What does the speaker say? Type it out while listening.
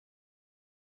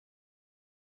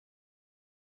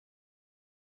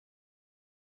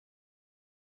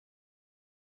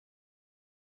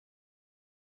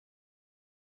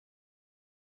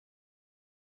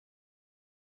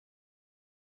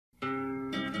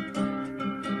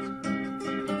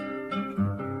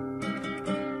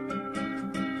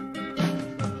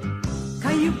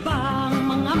Kayo bang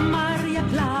mga Maria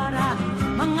Clara,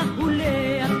 mga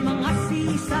huli at mga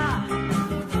sisa,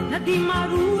 na di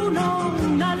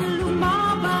marunong na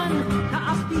lumaban,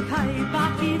 kaapihay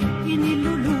bakit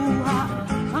iniluluha?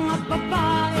 Mga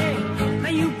babae,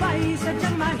 kayo ba'y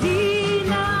sadyang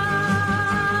mahina?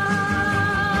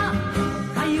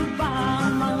 Kayo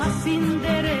bang mga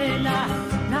Cinderella,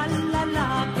 na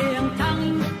lalaki ang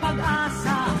tanging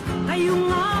pag-asa? Kayo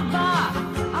nga ba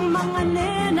ang mga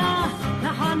nena, na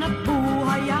hanap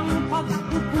buhay ang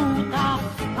pagpuputa?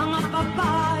 Mga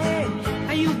babae,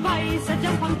 kayo ba'y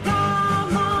sadyang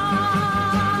pangkama?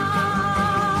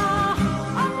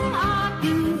 Ang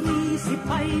ating isip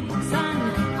ay buksan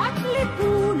at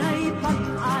lipunay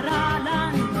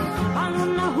pag-aralan. Paano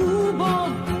nahubog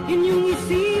inyong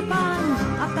isipan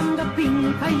at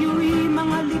tanggapin kayo'y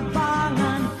mga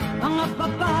libangan? Mga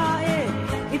babae,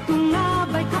 ito nga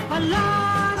ba'y kapalaran?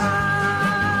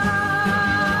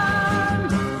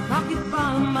 Bakit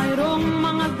ba mayroong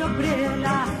mga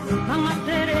Gabriela, mga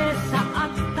Teresa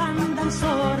at Tandang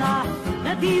Sora,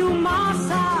 na di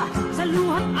umasa sa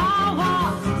luhat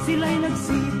awa? Sila'y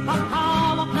nagsipag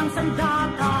hawak ng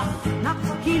sandata,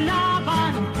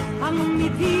 nakikilaban, ang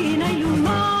mitin ay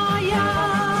lumaya.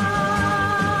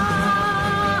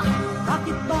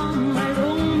 Bakit ba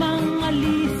mayroong mga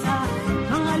Lisa,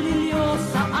 mga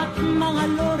Liliosa at mga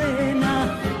Lorena,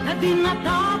 na di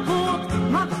natakot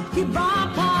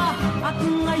magkibaka, at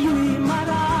ngayon'y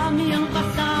marami ang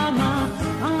kasama?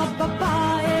 Mga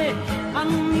babae, ang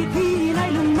mitin ay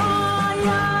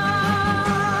lumaya.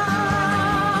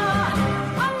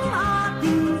 Ang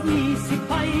ating isip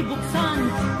ay buksan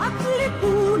at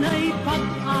lipunay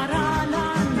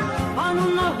pag-aralan. Paano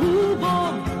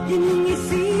nahubog inyong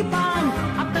isipan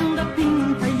at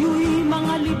tanggapin kayo'y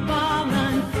mga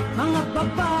libangan? Mga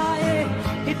babae,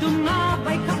 ito nga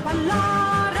ba'y kapalaran?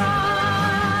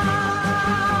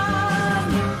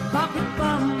 Bakit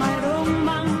ba mayroong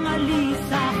mga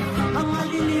Lisa, mga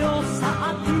Liliosa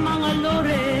at mga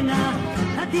Lorena,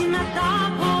 na di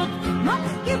natakot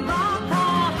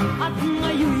makibaka, at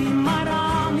ngayon'y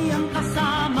marami ang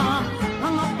kasama?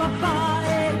 Mga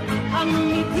babae, ang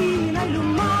ngiti na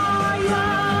lumaya.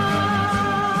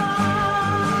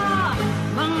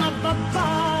 Mga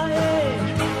babae,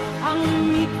 ang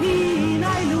ngiti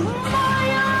na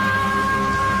lumaya.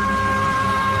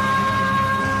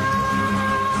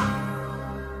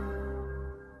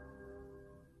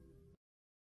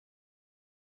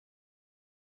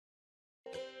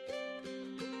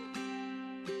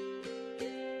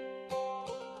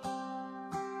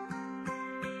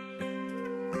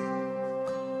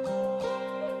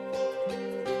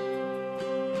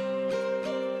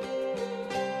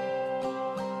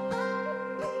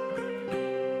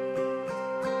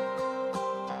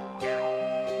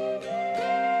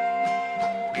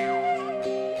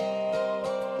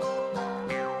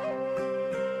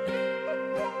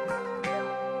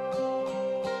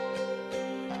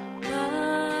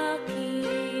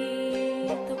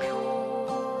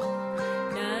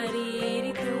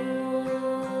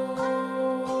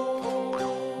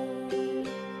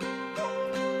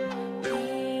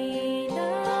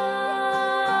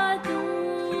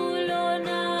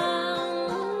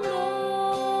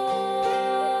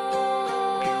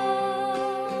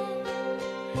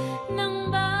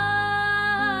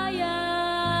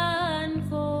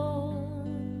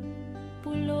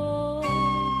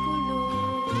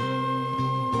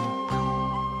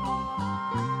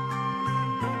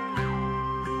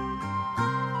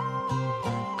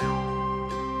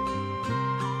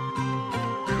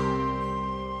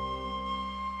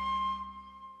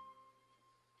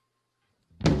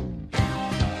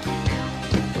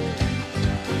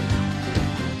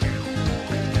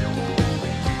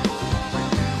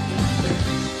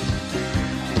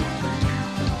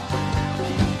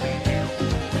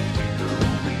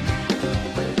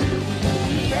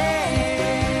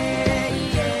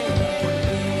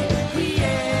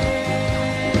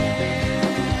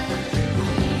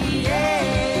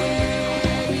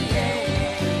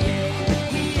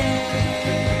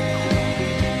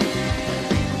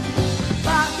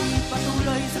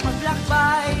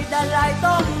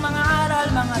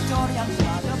 mga tsoryang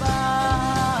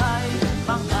sumagabay,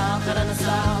 mga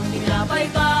karanasang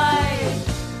pinapaypay.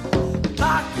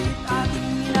 Bakit ating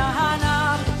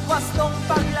hinahanap wastong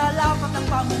paglalapat ng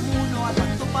pamumuno at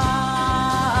ang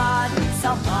tupad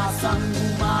sa masang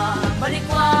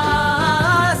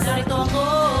bumabaliktad? Narito ako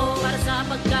para sa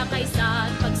pagkakaisa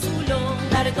at pagsulong.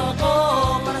 Narito ako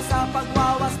para sa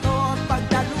pagwawasto at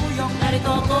pagdaluyong.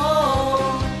 Narito ako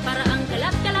para ang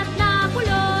kalat-kalat na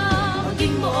bulong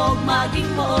maging moog, maging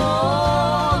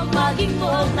moog, maging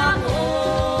moog na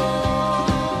moog.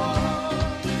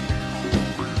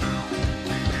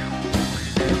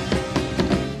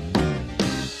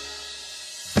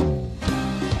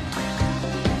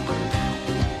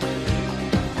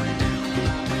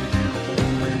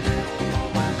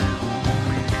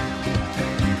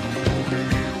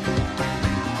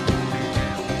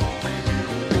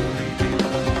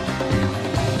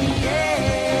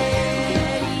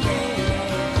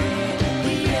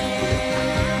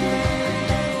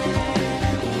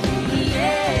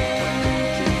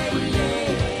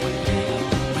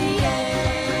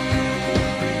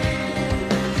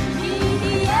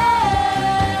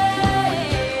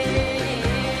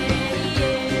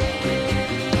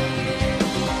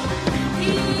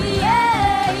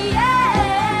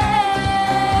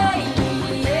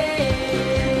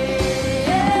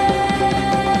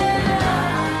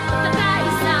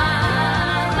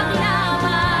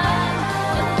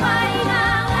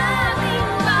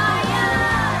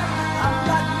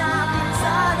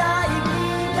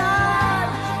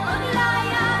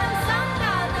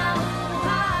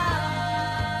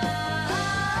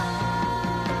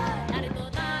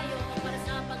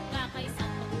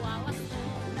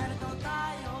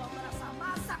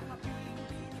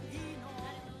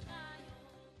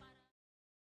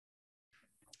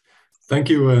 Thank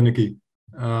you, Nikki.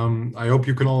 I hope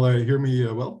you can all hear me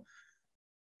well.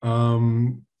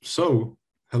 So,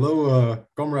 hello,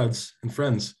 comrades and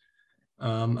friends.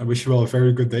 I wish you all a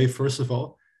very good day, first of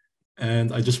all.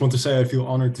 And I just want to say I feel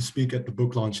honored to speak at the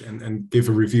book launch and give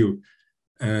a review.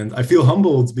 And I feel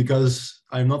humbled because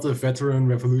I'm not a veteran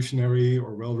revolutionary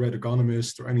or well-read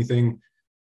economist or anything.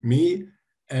 Me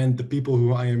and the people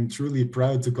who I am truly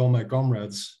proud to call my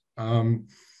comrades,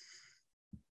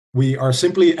 we are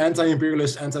simply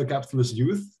anti-imperialist, anti-capitalist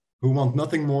youth who want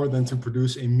nothing more than to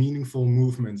produce a meaningful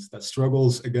movement that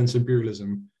struggles against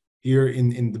imperialism here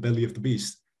in the belly of the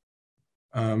beast.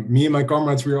 Me and my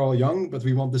comrades, we are all young, but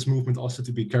we want this movement also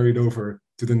to be carried over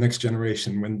to the next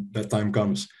generation when that time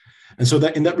comes. And so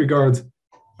that in that regard,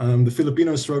 the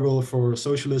Filipino struggle for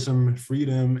socialism,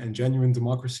 freedom, and genuine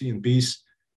democracy and peace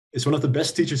is one of the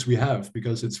best teachers we have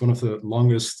because it's one of the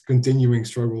longest continuing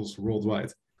struggles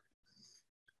worldwide.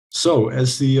 So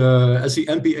as the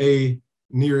MPA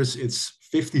nears its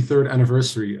 53rd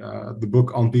anniversary, the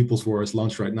book On People's War is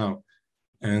launched right now.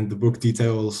 And the book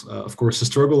details, of course, the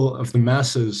struggle of the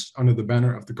masses under the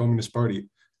banner of the Communist Party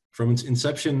from its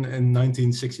inception in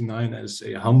 1969 as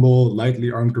a humble,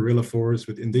 lightly armed guerrilla force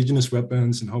with indigenous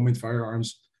weapons and homemade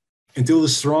firearms until the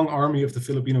strong army of the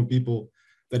Filipino people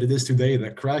that it is today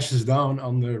that crashes down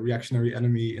on the reactionary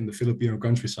enemy in the Filipino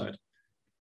countryside.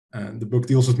 And the book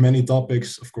deals with many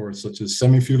topics, of course, such as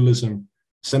semi-feudalism,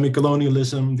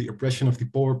 semi-colonialism, the oppression of the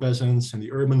poor peasants and the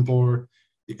urban poor,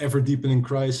 the ever-deepening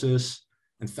crisis,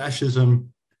 and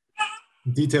fascism.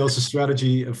 Details the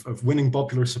strategy of winning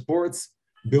popular support,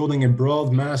 building a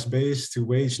broad mass base to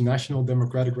wage national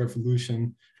democratic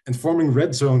revolution, and forming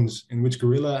red zones in which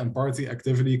guerrilla and party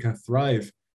activity can thrive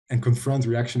and confront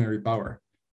reactionary power.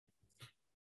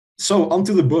 So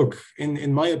onto the book.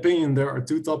 In my opinion, there are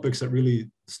two topics that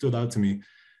really stood out to me.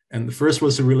 And the first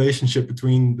was the relationship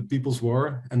between the People's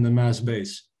War and the mass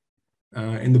base.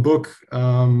 In the book,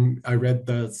 I read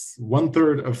that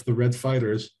 1/3 of the Red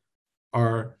fighters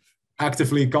are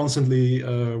actively, constantly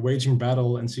waging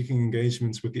battle and seeking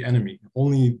engagements with the enemy,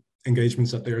 only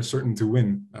engagements that they are certain to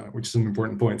win, which is an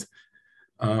important point.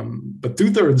 But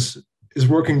 2/3 is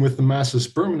working with the masses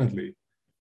permanently.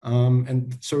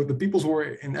 And so the People's War,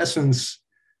 in essence,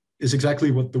 is exactly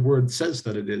what the word says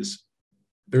that it is.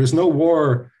 There is no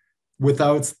war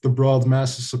without the broad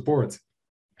masses support.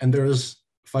 And there is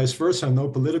vice versa, no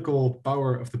political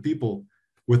power of the people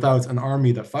without an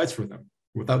army that fights for them.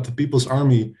 Without the people's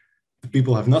army, the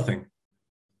people have nothing.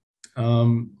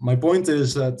 My point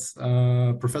is that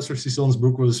Professor Sisson's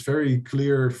book was very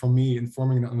clear for me in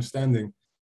forming an understanding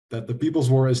that the People's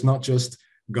War is not just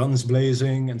guns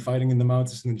blazing and fighting in the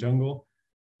mountains and the jungle,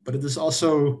 but it is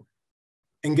also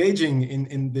engaging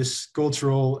in this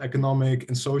cultural, economic,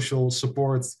 and social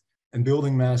support and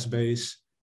building mass base,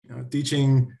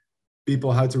 teaching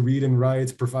people how to read and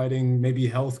write, providing maybe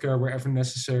healthcare wherever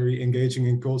necessary, engaging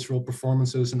in cultural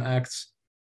performances and acts,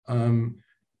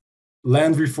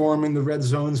 land reform in the red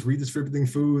zones, redistributing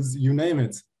food, you name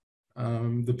it.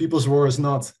 The People's War is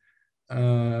not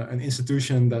an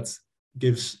institution that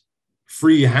gives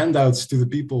free handouts to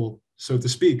the people, so to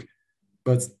speak,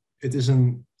 but it's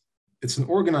an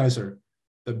organizer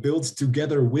that builds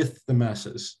together with the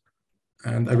masses.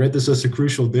 And I read this as a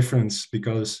crucial difference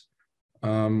because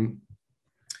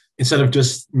instead of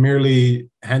just merely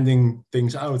handing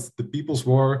things out, the People's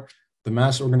War, the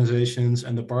mass organizations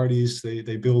and the parties,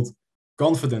 they build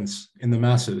confidence in the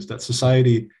masses that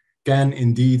society can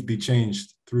indeed be changed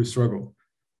through struggle.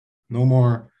 No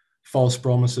more false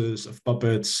promises of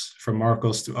puppets from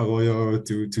Marcos to Arroyo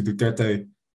to Duterte,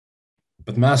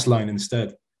 but mass line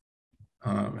instead.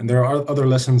 And there are other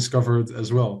lessons covered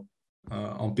as well.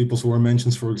 On People's War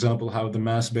mentions, for example, how the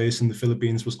mass base in the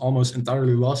Philippines was almost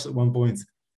entirely lost at one point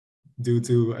due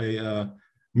to a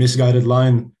misguided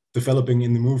line developing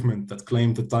in the movement that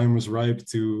claimed the time was ripe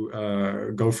to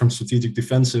go from strategic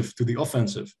defensive to the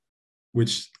offensive,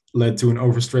 which led to an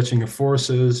overstretching of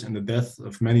forces and the death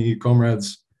of many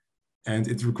comrades. And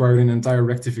it required an entire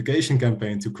rectification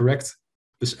campaign to correct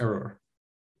this error.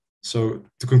 So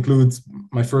to conclude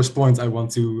my first point, I want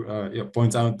to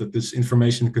point out that this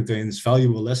information contains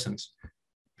valuable lessons,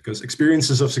 because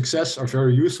experiences of success are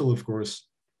very useful, of course,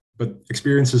 but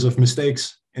experiences of mistakes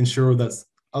ensure that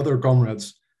other comrades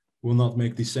will not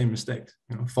make the same mistake.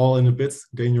 Fall in a pit,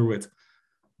 gain your wit.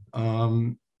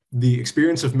 The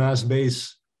experience of mass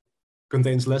base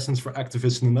contains lessons for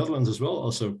activists in the Netherlands as well,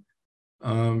 also,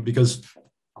 because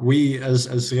we as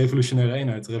Revolutionaire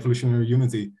Eenheid, Revolutionary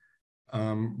Unity,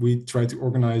 we try to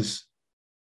organize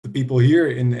the people here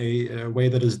in a way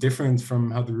that is different from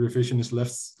how the revisionist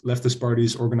leftist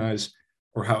parties organize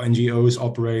or how NGOs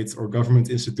operate, or government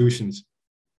institutions.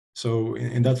 So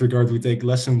in that regard, we take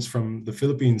lessons from the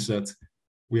Philippines, that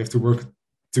we have to work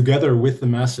together with the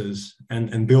masses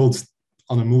and build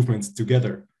on a movement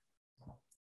together.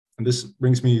 And this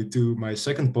brings me to my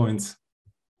second point,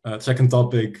 second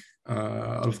topic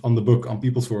on the book, on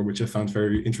People's War, which I found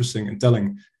very interesting and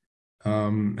telling.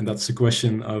 And that's the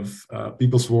question of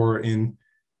People's War in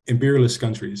imperialist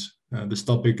countries. This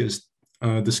topic is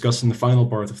discussed in the final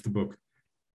part of the book.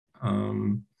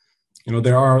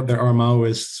 There are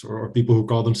Maoists, or people who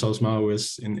call themselves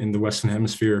Maoists in the Western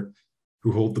Hemisphere,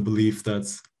 who hold the belief that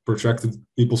protracted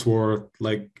People's War,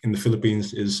 like in the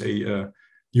Philippines, is a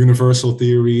universal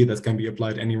theory that can be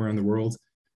applied anywhere in the world.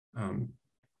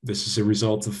 This is a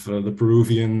result of the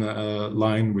Peruvian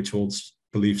line, which holds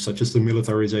beliefs such as the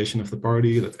militarization of the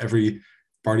party, that every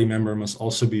party member must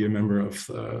also be a member of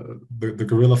the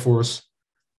guerrilla force.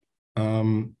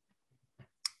 The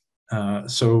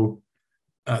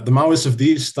Maoists of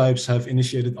these types have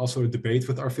initiated also a debate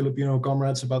with our Filipino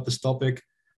comrades about this topic.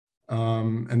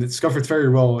 And it's covered very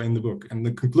well in the book. And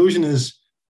the conclusion is,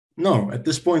 no, at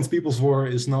this point, People's War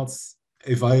is not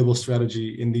a viable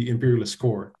strategy in the imperialist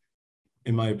core,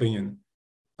 in my opinion.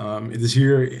 It is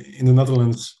here in the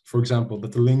Netherlands, for example,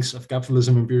 that the links of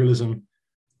capitalism and imperialism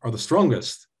are the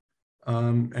strongest.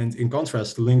 And in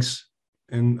contrast, the links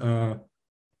in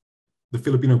the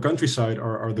Filipino countryside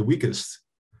are the weakest.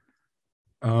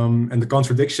 And the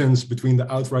contradictions between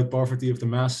the outright poverty of the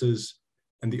masses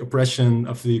and the oppression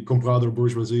of the comprador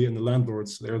bourgeoisie and the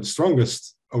landlords, they are the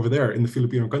strongest over there in the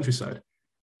Filipino countryside.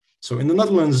 So in the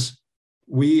Netherlands,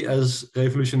 we as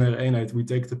Revolutionaire Eenheid, we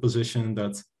take the position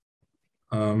that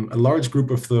a large group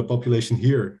of the population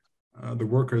here, the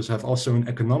workers, have also an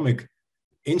economic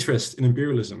interest in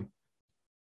imperialism.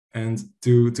 And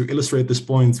to illustrate this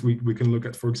point, we can look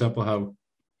at, for example, how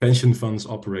pension funds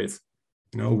operate.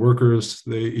 Workers,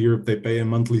 they pay a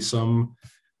monthly sum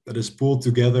that is pooled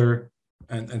together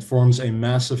and forms a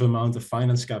massive amount of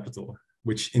finance capital,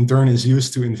 which in turn is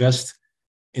used to invest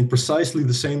in precisely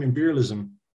the same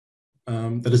imperialism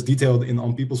that is detailed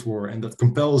on People's War, and that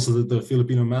compels the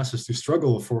Filipino masses to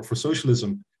struggle for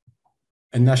socialism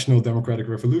and national democratic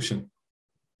revolution.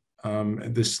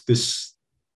 This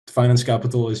finance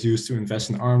capital is used to invest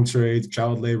in arms trade,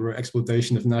 child labor,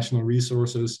 exploitation of national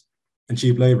resources, and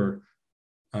cheap labor.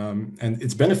 And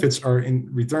its benefits are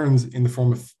returned in the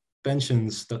form of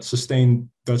pensions that sustain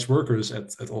Dutch workers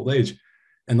at old age,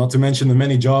 and not to mention the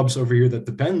many jobs over here that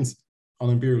depend on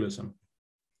imperialism.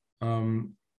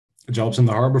 Jobs in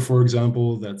the harbor, for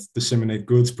example, that disseminate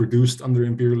goods produced under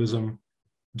imperialism,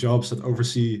 jobs that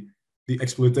oversee the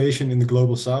exploitation in the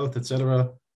global south,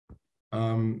 etc.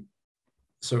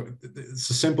 So it's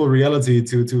a simple reality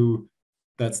to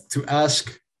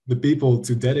ask the people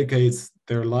to dedicate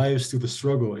their lives to the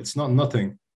struggle. It's not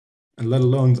nothing, and let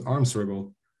alone armed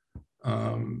struggle.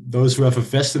 Those who have a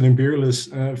vested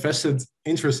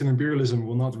interest in imperialism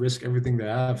will not risk everything they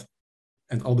have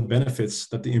and all the benefits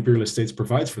that the imperialist states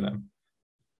provides for them.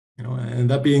 And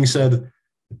that being said,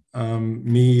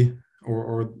 me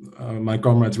or my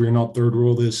comrades, we are not third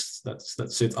worldists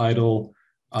that sit idle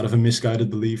out of a misguided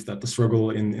belief that the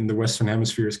struggle in the Western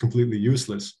Hemisphere is completely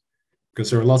useless,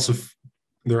 because there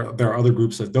are other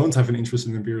groups that don't have an interest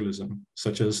in imperialism,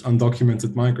 such as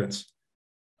undocumented migrants.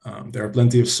 There are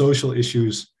plenty of social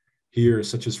issues here,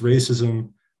 such as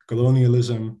racism,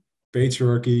 colonialism,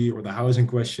 patriarchy, or the housing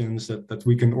questions that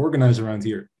we can organize around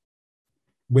here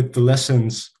with the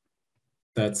lessons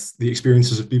that the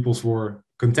experiences of People's War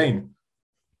contain.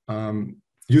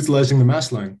 Utilizing the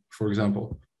mass line, for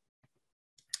example.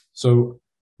 So,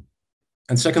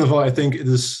 and second of all, I think it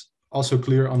is also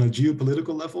clear on a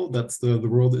geopolitical level that the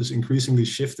world is increasingly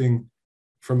shifting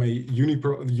from a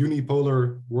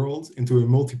unipolar world into a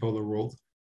multipolar world.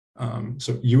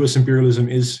 So US imperialism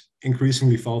is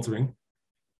increasingly faltering,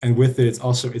 and with it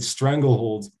also its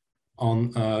stranglehold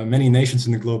on many nations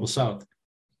in the global south.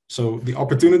 So the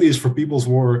opportunities for People's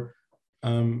War,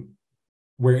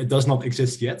 where it does not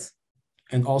exist yet,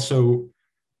 and also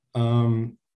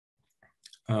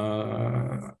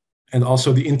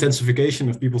the intensification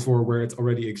of People's War where it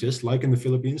already exists, like in the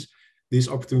Philippines, these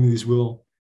opportunities will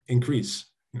increase,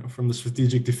 from the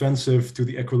strategic defensive to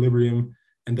the equilibrium,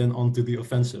 and then on to the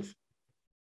offensive.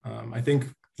 I think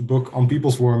the book on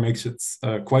People's War makes it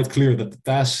quite clear that the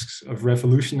tasks of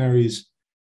revolutionaries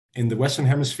in the Western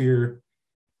Hemisphere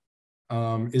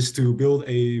is to build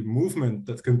a movement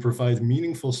that can provide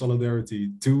meaningful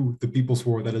solidarity to the People's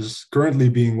War that is currently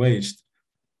being waged.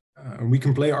 And we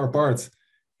can play our part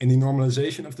in the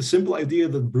normalization of the simple idea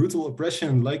that brutal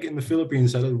oppression, like in the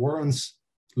Philippines, that it warrants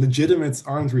legitimate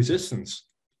armed resistance.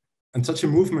 And such a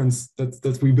movement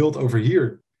that we built over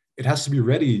here, it has to be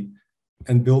ready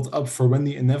and built up for when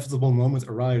the inevitable moment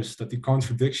arrives that the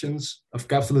contradictions of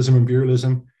capitalism and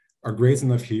imperialism are great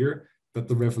enough here that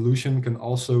the revolution can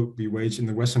also be waged in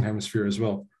the Western Hemisphere as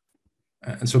well.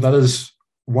 And so that is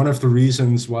one of the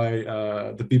reasons why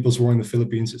the People's War in the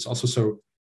Philippines is also so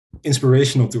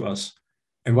inspirational to us,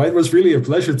 and why it was really a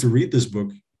pleasure to read this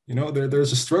book. You know,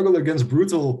 there's a struggle against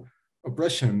brutal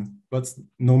oppression, but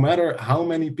no matter how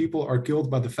many people are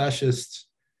killed by the fascists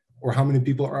or how many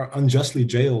people are unjustly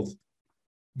jailed,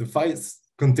 the fight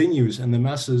continues, and the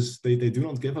masses, they do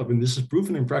not give up. And this is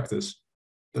proven in practice.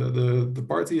 The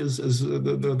party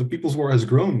the People's War has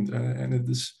grown, and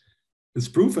it's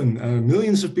proven.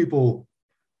 Millions of people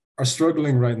are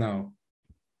struggling right now.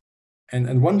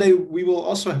 And one day we will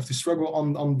also have to struggle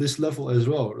on this level as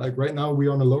well. Like right now we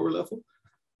are on a lower level,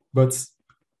 but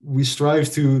we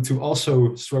strive to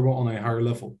also struggle on a higher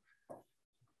level.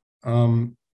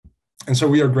 And so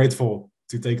we are grateful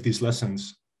to take these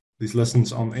lessons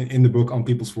in the book on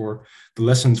People's War, the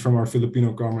lessons from our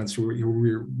Filipino comrades who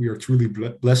we are truly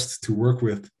blessed to work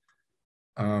with.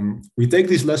 We take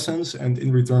these lessons, and in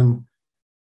return,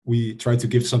 we try to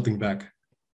give something back.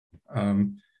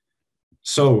 In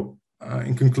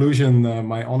conclusion,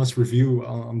 my honest review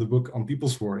on the book on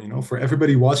People's War, you know, for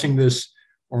everybody watching this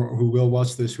or who will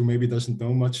watch this, who maybe doesn't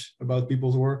know much about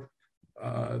People's War,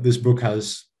 this book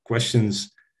has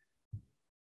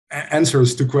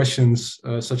answers to questions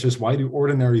such as, why do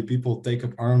ordinary people take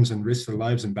up arms and risk their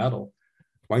lives in battle?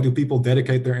 Why do people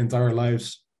dedicate their entire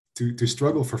lives to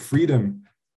struggle for freedom,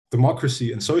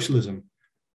 democracy, and socialism?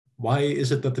 Why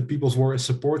is it that the People's War is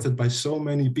supported by so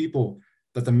many people,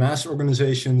 that the mass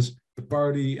organizations, the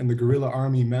party, and the guerrilla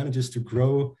army manages to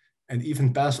grow and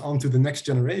even pass on to the next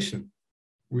generation?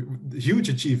 Huge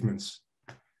achievements.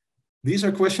 These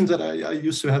are questions that I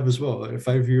used to have as well.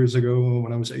 5 years ago,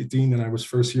 when I was 18 and I was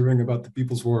first hearing about the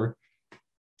People's War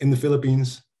in the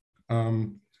Philippines,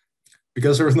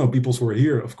 because there was no People's War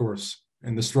here, of course,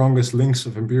 and the strongest links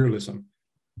of imperialism.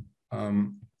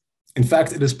 In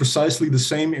fact, it is precisely the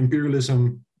same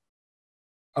imperialism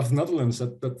of the Netherlands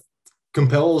that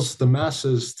compels the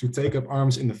masses to take up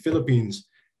arms in the Philippines,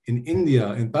 in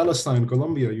India, in Palestine,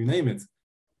 Colombia, you name it.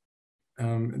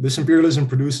 This imperialism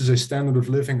produces a standard of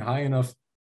living high enough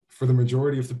for the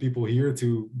majority of the people here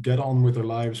to get on with their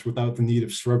lives without the need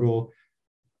of struggle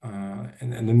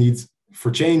and the need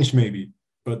for change, maybe.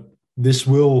 But this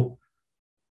will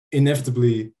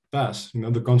inevitably pass. You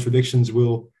know, the contradictions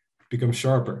will become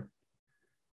sharper.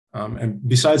 And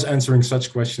besides answering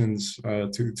such questions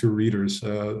to readers,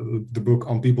 the book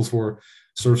on People's War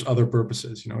serves other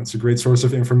purposes. You know, it's a great source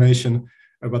of information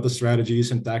about the strategies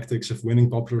and tactics of winning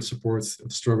popular support of the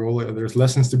struggle. There's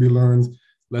lessons to be learned,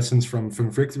 lessons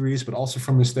from victories, but also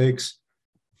from mistakes.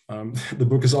 The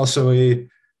book is also a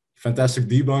fantastic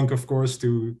debunk, of course,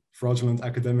 to fraudulent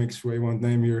academics who I won't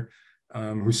name here,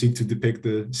 who seek to depict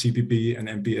the CPP and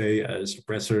MPA as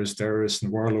oppressors, terrorists,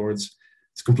 and warlords.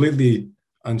 It's completely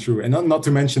untrue. And not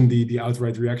to mention the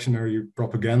outright reactionary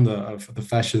propaganda of the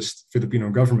fascist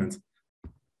Filipino government.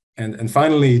 And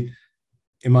finally,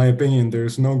 in my opinion,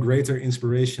 there's no greater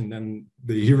inspiration than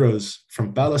the heroes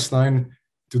from Palestine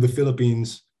to the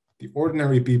Philippines, the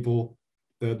ordinary people,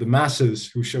 the masses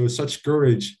who show such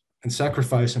courage and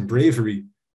sacrifice and bravery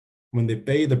when they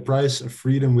pay the price of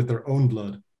freedom with their own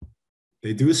blood.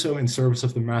 They do so in service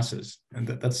of the masses, and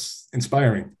that's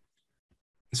inspiring.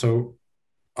 So,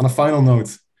 on a final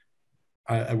note,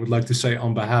 I would like to say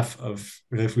on behalf of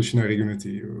Revolutionary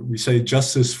Unity, we say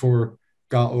justice for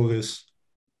Ka Oris,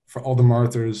 for all the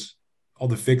martyrs, all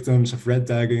the victims of red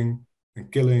tagging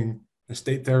and killing and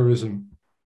state terrorism.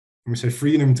 And we say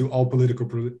freedom to all political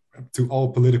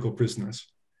prisoners.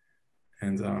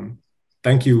 And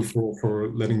thank you for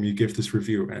letting me give this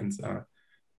review. And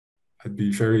I'd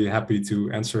be very happy to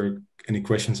answer any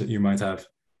questions that you might have.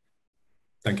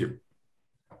 Thank you.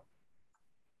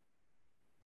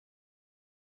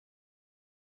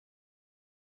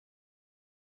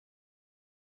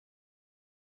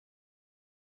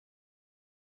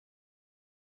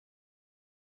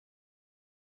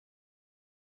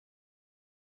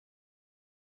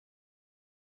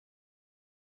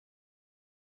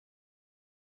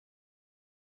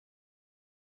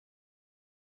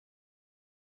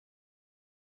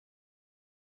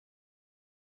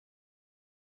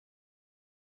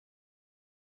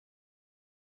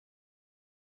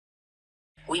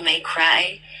 We may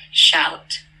cry,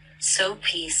 shout, sow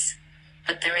peace,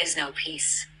 but there is no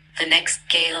peace. The next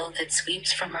gale that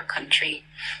sweeps from our country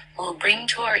will bring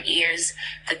to our ears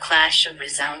the clash of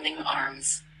resounding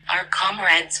arms. Our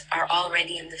comrades are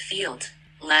already in the field,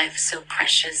 lives so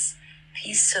precious,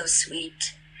 peace so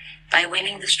sweet, by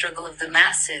winning the struggle of the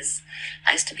masses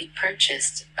as to be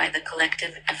purchased by the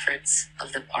collective efforts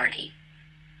of the party.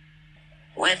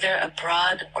 Whether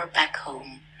abroad or back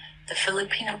home, the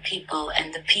Filipino people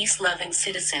and the peace-loving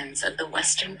citizens of the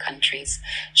Western countries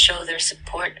show their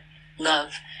support,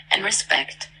 love, and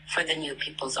respect for the New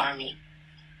People's Army.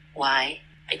 Why?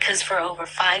 Because for over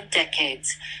 5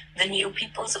 decades, the New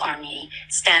People's Army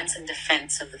stands in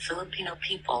defense of the Filipino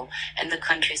people and the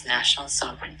country's national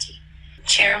sovereignty.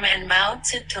 Chairman Mao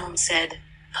Zedong said,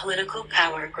 "Political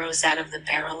power grows out of the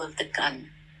barrel of the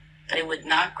gun, but it would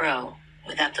not grow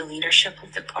without the leadership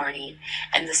of the party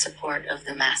and the support of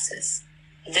the masses."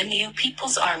 The New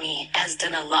People's Army has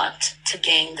done a lot to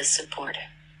gain the support.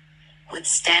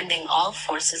 Withstanding all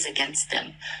forces against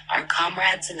them, our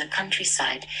comrades in the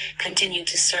countryside continue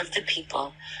to serve the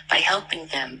people by helping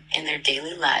them in their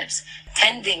daily lives,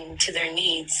 tending to their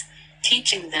needs,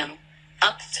 teaching them,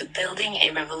 up to building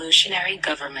a revolutionary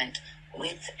government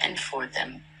with and for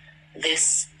them.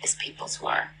 This is People's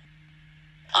War.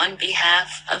 On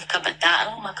behalf of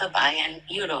Kabataang Makabayan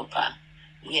Europa,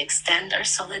 we extend our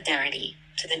solidarity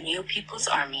to the New People's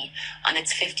Army on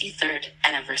its 53rd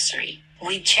anniversary.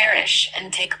 We cherish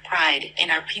and take pride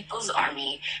in our People's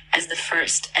Army as the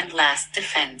first and last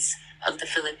defense of the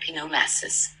Filipino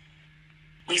masses.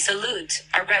 We salute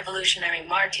our revolutionary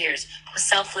martyrs who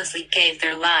selflessly gave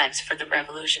their lives for the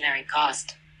revolutionary cause.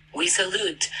 We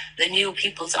salute the New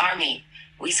People's Army.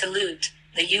 We salute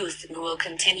the youth who will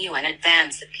continue and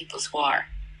advance the People's War.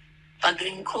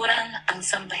 Paglingkuran ang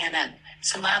sambayanan,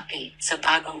 sumapi sa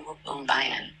bagong hukbong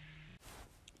bayan.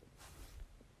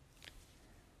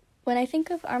 When I think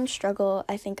of armed struggle,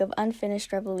 I think of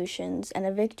unfinished revolutions and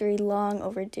a victory long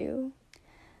overdue.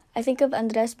 I think of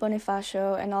Andres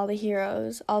Bonifacio and all the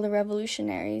heroes, all the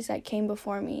revolutionaries that came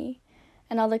before me,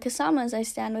 and all the kasamas I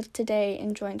stand with today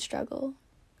in joint struggle.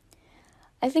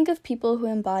 I think of people who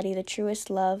embody the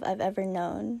truest love I've ever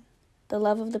known, the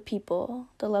love of the people,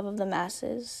 the love of the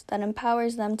masses, that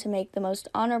empowers them to make the most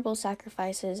honorable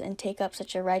sacrifices and take up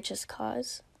such a righteous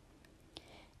cause.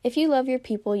 If you love your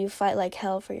people, you fight like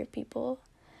hell for your people.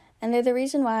 And they're the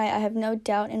reason why I have no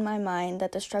doubt in my mind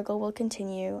that the struggle will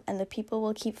continue and the people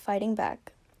will keep fighting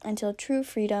back until true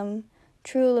freedom,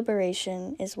 true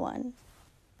liberation is won.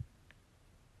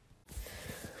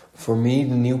 For me,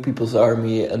 the New People's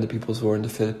Army and the People's War in the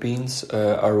Philippines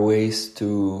are ways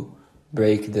to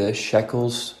break the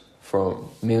shackles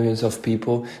from millions of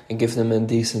people and give them a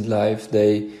decent life.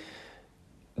 They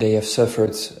have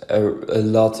suffered a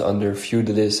lot under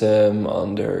feudalism,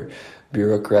 under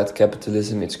bureaucrat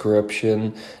capitalism, its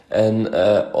corruption, and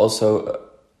also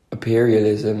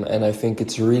imperialism. And I think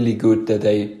it's really good that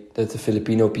the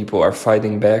Filipino people are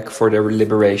fighting back for their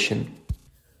liberation.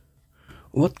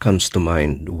 What comes to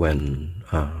mind when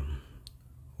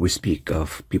we speak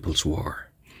of People's War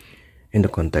in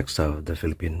the context of the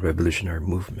Philippine Revolutionary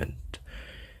Movement?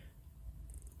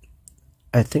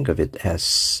 I think of it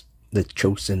as the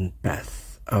chosen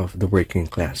path of the working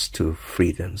class to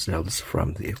free themselves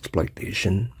from the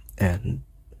exploitation and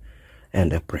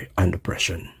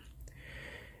oppression.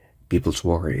 People's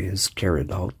War is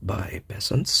carried out by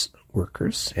peasants,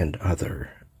 workers, and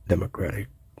other democratic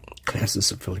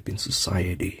classes of Philippine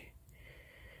society.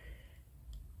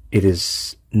 It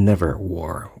is never a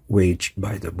war waged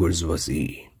by the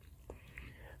bourgeoisie.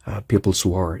 People's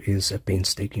War is a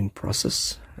painstaking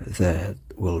process that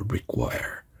will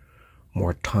require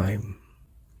more time,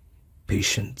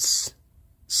 patience,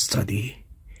 study,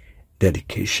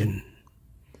 dedication,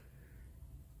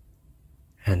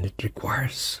 and it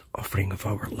requires offering of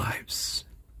our lives.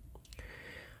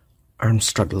 Armed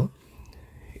struggle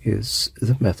is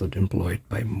the method employed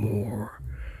by more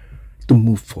to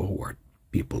move forward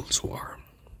People's War.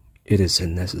 It is a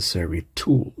necessary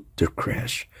tool to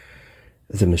crash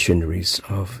the machineries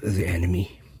of the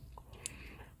enemy.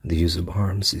 The use of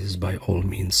arms is by all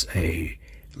means a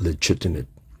legitimate,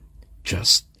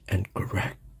 just, and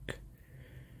correct.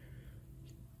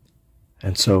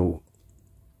 And so,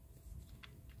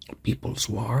 People's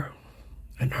War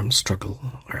and armed struggle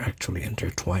are actually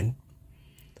intertwined,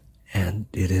 and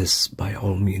it is by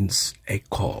all means a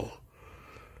call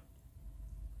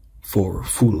for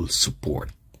full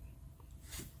support.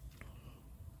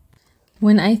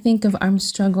 When I think of armed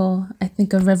struggle, I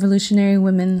think of revolutionary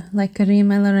women like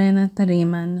Karima Lorena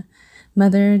Tariman,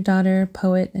 mother, daughter,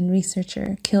 poet, and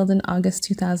researcher, killed in August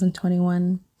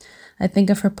 2021. I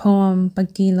think of her poem,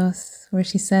 Pagkilos, where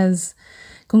she says,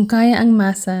 "Kung kaya ang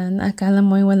masa na akala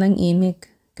mo'y walang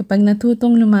imik, kapag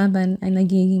natutong lumaban ay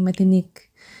nagiging matinik.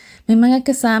 May mga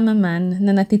kasama man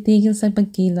na natitigil sa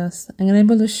pagkilos, ang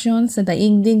revolusyon sa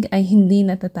daigdig ay hindi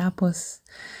natatapos.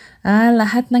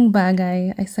 Lahat ng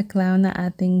bagay ay saklaw na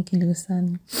ating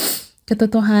kilusan.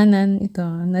 Katotohanan ito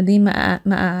na di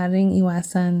maaaring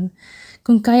iwasan.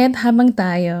 Kung kaya't habang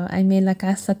tayo ay may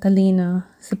lakas sa talino,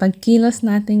 sa pagkilos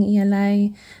nating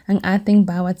ialay ang ating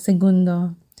bawat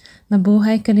segundo.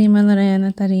 Mabuhay Karima Lorena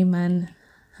Tariman,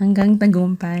 hanggang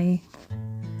tagumpay.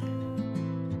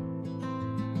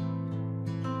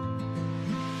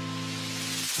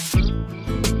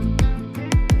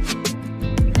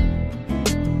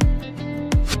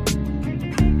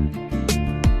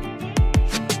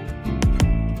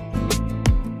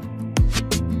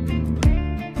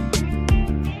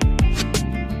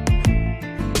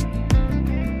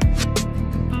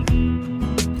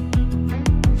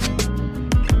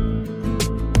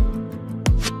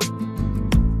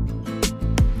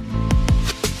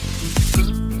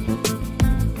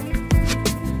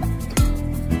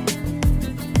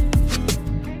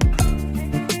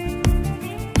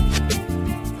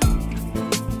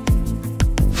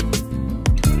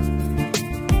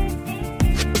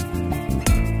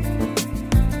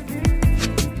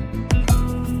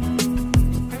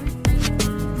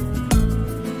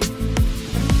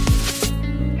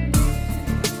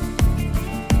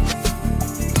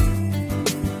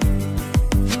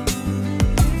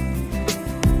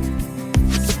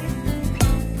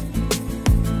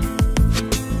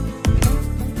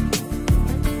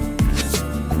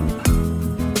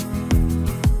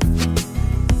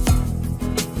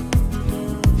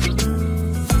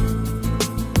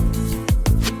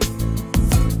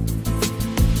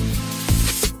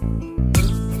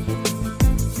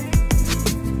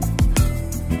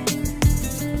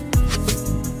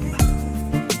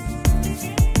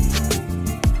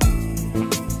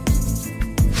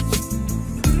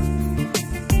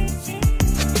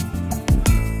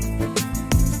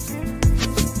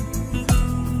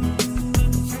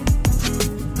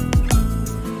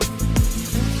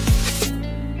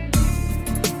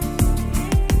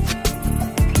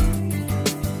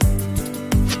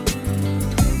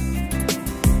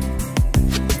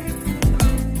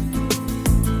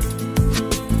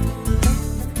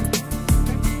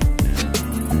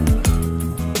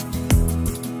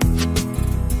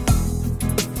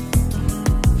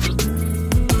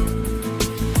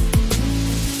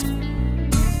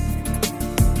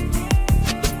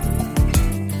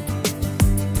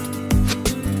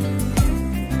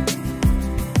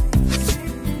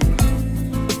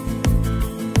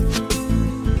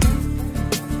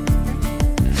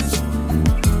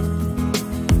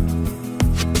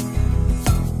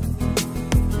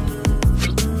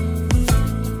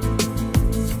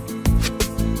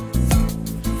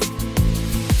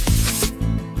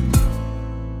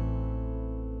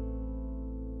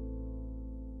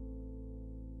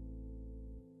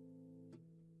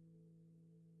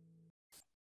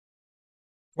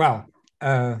 Well,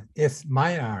 it's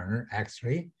my honor,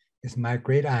 actually. It's my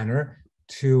great honor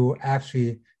to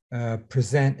actually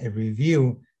present a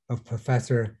review of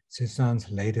Professor Cézanne's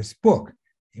latest book,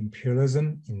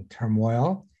 Imperialism in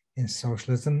Turmoil and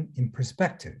Socialism in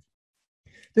Perspective.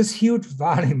 This huge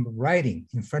volume of writing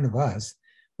in front of us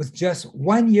was just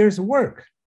 1 year's work.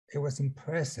 It was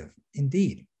impressive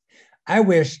indeed. I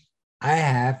wish I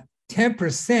have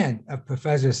 10% of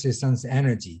Professor Cézanne's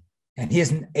energy, and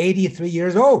he's 83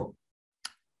 years old.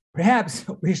 Perhaps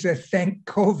we should thank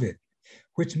COVID,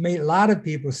 which made a lot of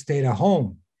people stay at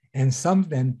home, and some of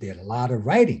them did a lot of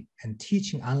writing and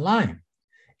teaching online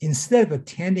instead of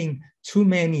attending too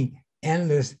many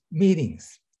endless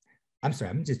meetings. I'm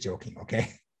sorry, I'm just joking, okay?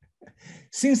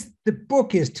 Since the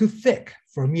book is too thick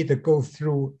for me to go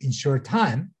through in short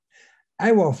time,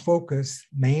 I will focus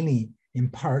mainly in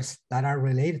parts that are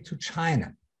related to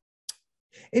China.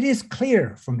 It is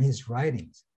clear from his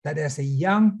writings that as a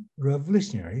young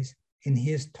revolutionary in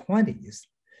his 20s,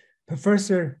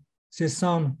 Professor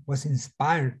Cézanne was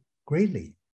inspired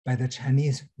greatly by the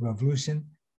Chinese Revolution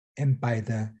and by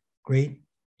the Great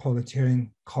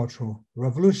Proletarian Cultural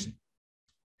Revolution.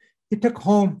 He took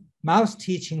home Mao's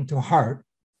teaching to heart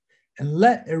and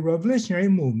led a revolutionary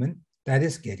movement that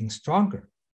is getting stronger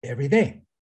every day.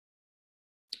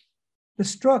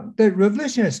 The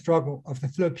revolutionary struggle of the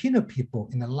Filipino people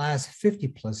in the last 50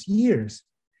 plus years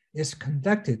is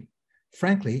conducted,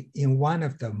 frankly, in one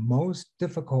of the most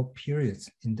difficult periods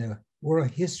in the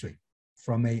world history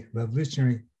from a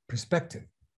revolutionary perspective.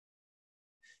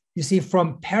 You see,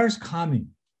 from Paris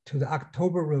Commune to the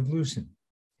October Revolution,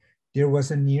 there was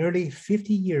a nearly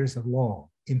 50 years of law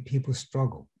in people's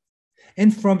struggle.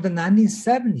 And from the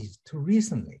 1970s to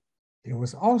recently, there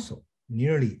was also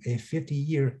nearly a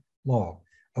 50-year law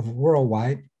of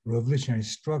worldwide revolutionary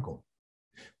struggle,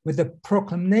 with the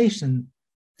proclamation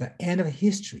the end of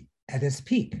history at its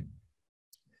peak.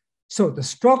 So the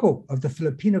struggle of the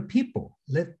Filipino people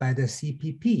led by the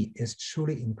CPP is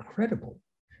truly incredible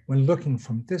when looking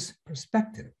from this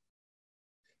perspective.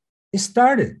 It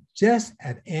started just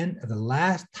at the end of the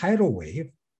last tidal wave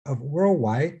of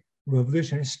worldwide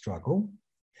revolutionary struggle,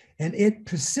 and it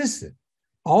persisted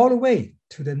all the way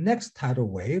to the next tidal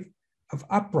wave of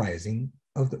uprising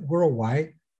of the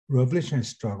worldwide revolutionary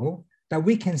struggle that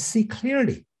we can see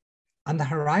clearly on the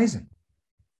horizon.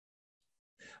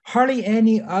 Hardly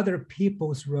any other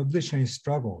people's revolutionary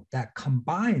struggle that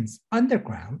combines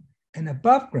underground and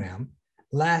above ground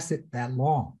lasted that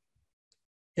long.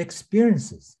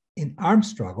 Experiences in armed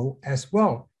struggle as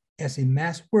well as in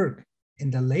mass work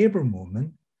in the labor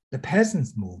movement, the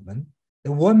peasants movement,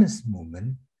 the women's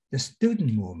movement, the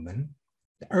student movement,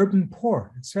 the urban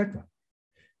poor, etc.,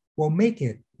 will make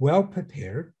it well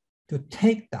prepared to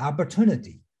take the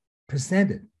opportunity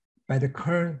presented by the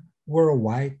current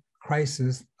worldwide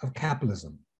crisis of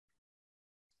capitalism.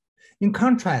 In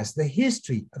contrast, the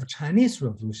history of Chinese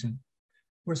Revolution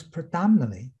was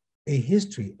predominantly a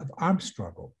history of armed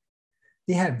struggle.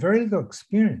 They had very little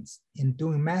experience in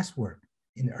doing mass work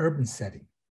in the urban setting.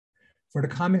 For the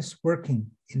communists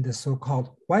working in the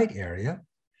so-called white area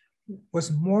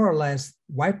was more or less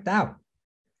wiped out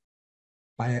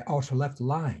by an ultra-left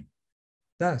line.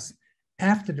 Thus,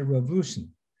 after the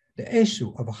revolution, the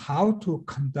issue of how to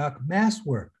conduct mass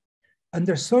work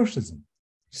under socialism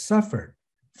suffered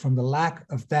from the lack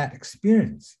of that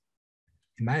experience,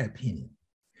 in my opinion.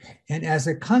 And as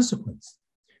a consequence,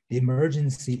 the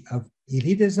emergence of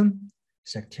elitism,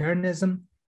 sectarianism,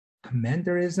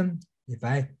 commanderism, if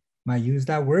I might use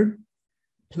that word,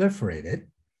 proliferated.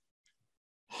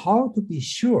 How to be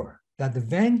sure that the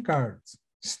vanguards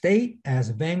stay as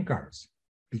vanguards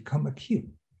become acute.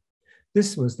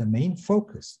 This was the main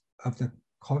focus of the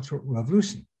Cultural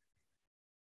Revolution.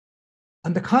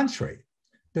 On the contrary,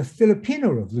 the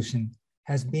Filipino Revolution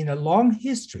has been a long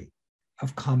history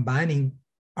of combining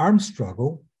armed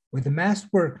struggle with the mass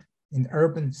work in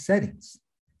urban settings.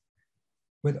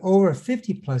 With over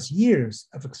 50 plus years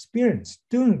of experience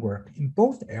doing work in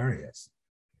both areas,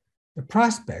 the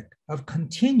prospect of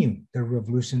continuing the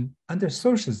revolution under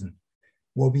socialism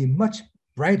will be much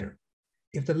brighter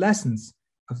if the lessons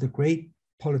of the great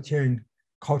proletarian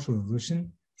cultural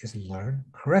revolution is learned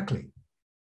correctly.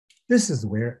 This is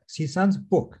where Sisan's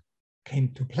book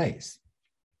came to place.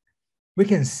 We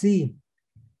can see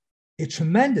a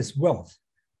tremendous wealth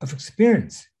of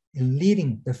experience in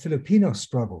leading the Filipino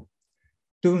struggle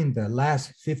during the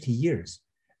last 50 years,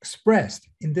 expressed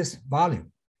in this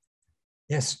volume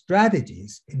as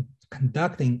strategies in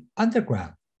conducting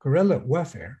underground guerrilla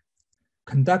warfare,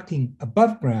 conducting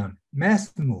above-ground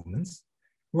mass movements,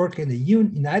 work in the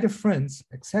United Fronts,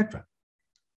 etc.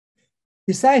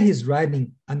 Beside his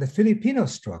writing on the Filipino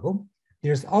struggle,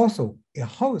 there's also a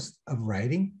host of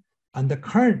writing on the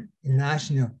current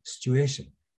international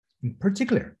situation, in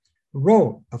particular, the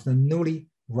role of the newly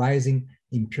rising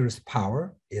imperialist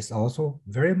power is also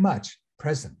very much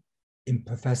present in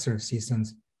Professor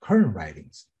Sisan's current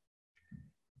writings.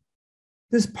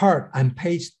 This part on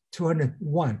page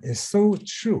 201 is so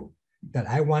true that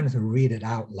I wanted to read it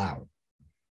out loud.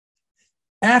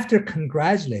 After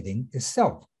congratulating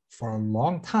itself for a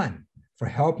long time for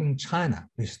helping China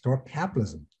restore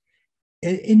capitalism,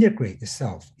 it integrated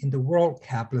itself in the world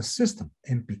capitalist system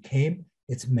and became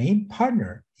its main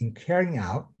partner in carrying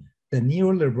out the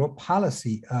neoliberal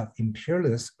policy of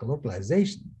imperialist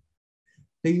globalization.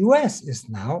 The US is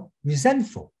now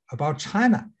resentful about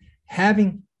China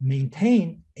having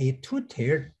maintained a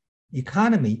two-tiered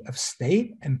economy of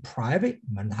state and private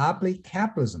monopoly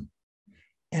capitalism,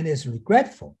 and is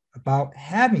regretful about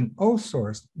having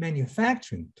outsourced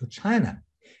manufacturing to China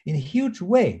in a huge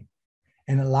way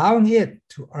and allowing it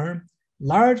to earn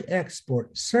large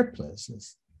export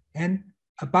surpluses, and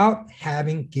about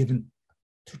having given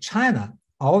to China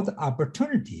all the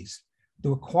opportunities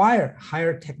to acquire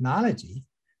higher technology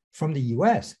from the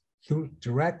US through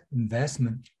direct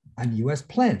investment on US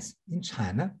plants in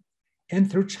China and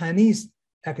through Chinese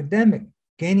academic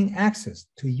gaining access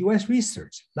to US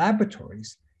research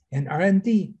laboratories and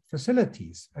R&D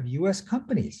facilities of US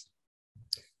companies.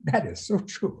 That is so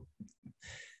true.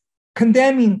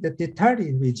 Condemning the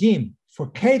Duterte regime for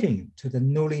catering to the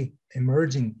newly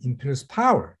emerging imperialist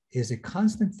power is a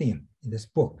constant theme in this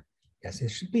book, as it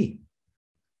should be.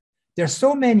 There are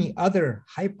so many other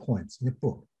high points in the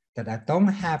book that I don't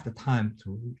have the time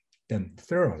to read them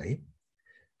thoroughly.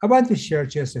 I want to share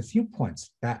just a few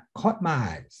points that caught my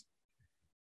eyes.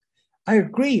 I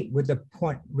agree with the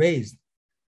point raised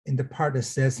in the part that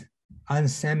says on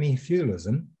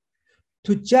semi-feudalism.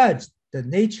 To judge the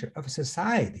nature of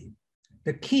society,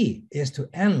 the key is to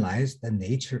analyze the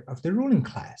nature of the ruling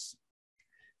class.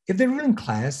 If the ruling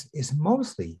class is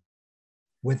mostly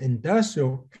with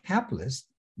industrial capitalists,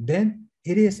 then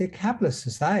it is a capitalist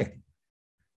society.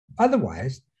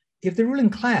 Otherwise, if the ruling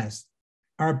class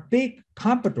are big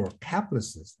comprador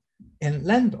capitalists and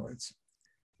landlords,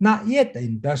 not yet the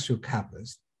industrial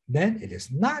capitalists, then it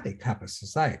is not a capitalist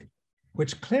society,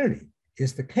 which clearly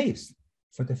is the case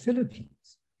for the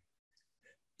Philippines.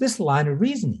 This line of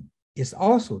reasoning is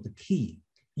also the key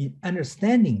in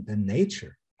understanding the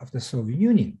nature of the Soviet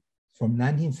Union from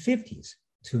 1950s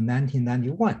to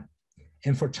 1991,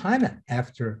 and for China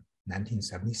after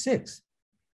 1976.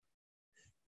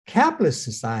 Capitalist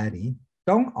society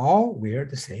don't all wear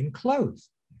the same clothes.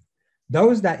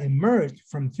 Those that emerged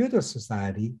from feudal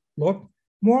society look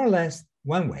more or less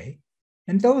one way,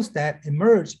 and those that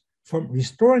emerged from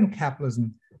restoring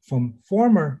capitalism from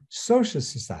former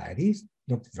socialist societies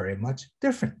look very much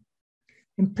different.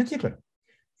 In particular,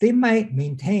 they might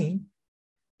maintain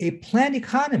a planned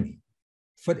economy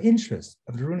for the interests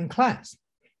of the ruling class.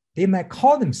 They might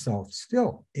call themselves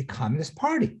still a communist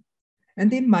party, and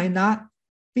they might not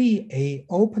be an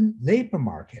open labor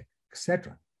market,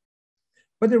 etc.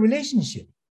 But the relationship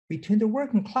between the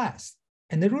working class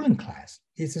and the ruling class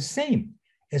is the same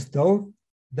as though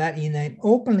that in an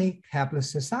openly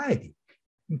capitalist society.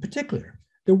 In particular,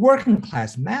 the working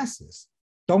class masses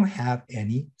don't have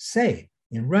any say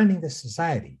in running the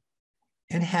society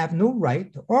and have no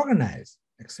right to organize,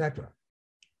 etc.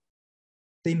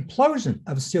 The implosion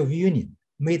of the Soviet Union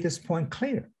made this point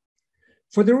clear.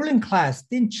 For the ruling class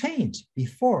didn't change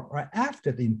before or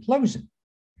after the implosion,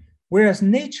 whereas the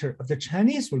nature of the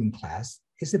Chinese ruling class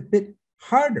is a bit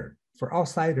harder for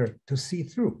outsiders to see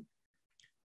through.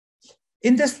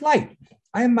 In this light,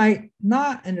 I might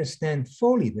not understand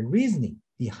fully the reasoning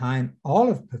behind all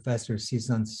of Professor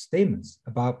Cizan's statements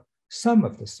about some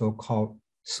of the so-called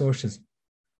socialist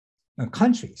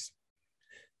countries.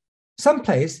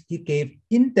 Someplace he gave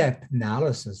in-depth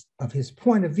analysis of his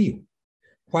point of view,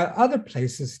 while other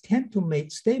places tend to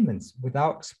make statements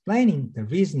without explaining the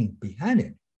reasoning behind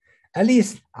it. At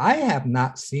least I have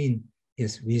not seen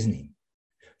his reasoning.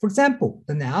 For example,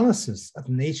 the analysis of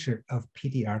the nature of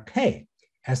PDRK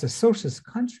as a socialist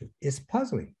country is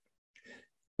puzzling.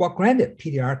 Well, granted,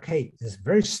 PDRK is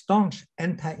very staunch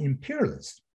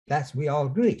anti-imperialist, that's we all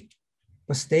agree,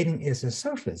 but stating it as a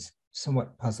socialist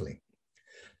somewhat puzzling.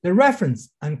 The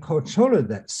reference uncontrolled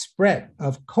the spread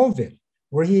of COVID,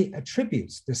 where he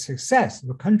attributes the success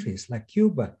of countries like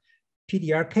Cuba,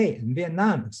 PDRK, and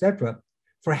Vietnam, etc.,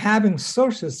 for having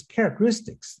socialist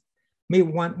characteristics, may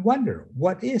one wonder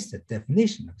what is the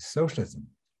definition of socialism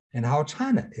and how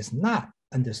China is not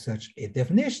under such a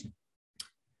definition.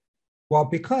 Well,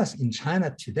 because in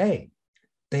China today,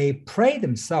 they praise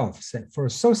themselves for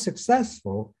so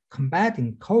successful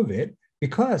combating COVID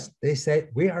because they say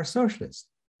we are socialists.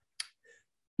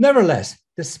 Nevertheless,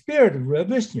 the spirit of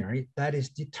revolutionary that is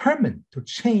determined to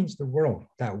change the world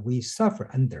that we suffer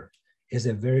under is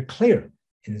a very clear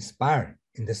and inspiring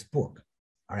in this book.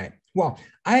 All right. Well,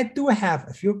 I do have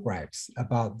a few gripes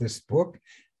about this book,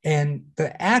 and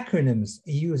the acronyms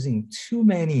using too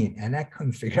many, and I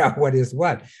couldn't figure out what is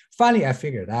what. Finally, I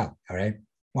figured it out. All right.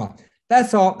 Well,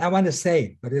 that's all I want to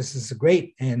say, but this is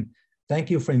great. And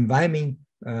thank you for inviting me,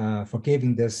 for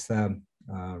giving this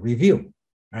review.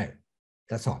 All right.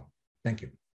 That's all. Thank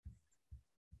you.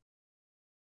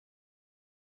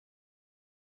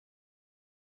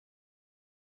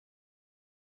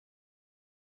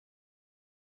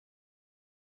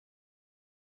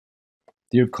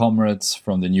 Dear comrades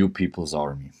from the New People's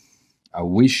Army, I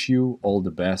wish you all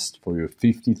the best for your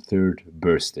 53rd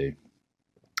birthday.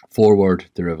 Forward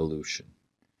the revolution.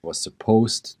 I was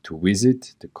supposed to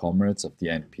visit the comrades of the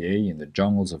NPA in the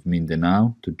jungles of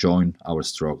Mindanao to join our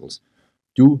struggles.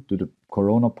 Due to the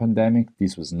corona pandemic,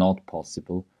 this was not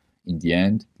possible. In the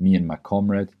end, me and my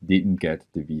comrade didn't get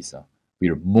the visa. We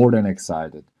are more than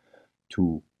excited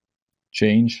to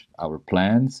change our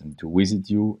plans and to visit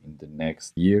you in the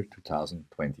next year,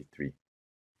 2023.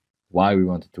 Why we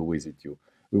wanted to visit you?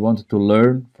 We wanted to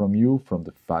learn from you, from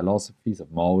the philosophies of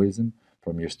Maoism,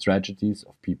 from your strategies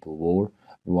of people war.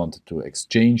 We wanted to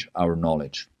exchange our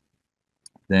knowledge.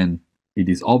 Then it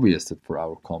is obvious that for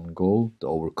our common goal, the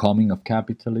overcoming of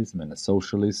capitalism and a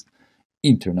socialist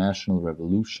international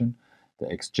revolution, the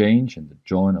exchange and the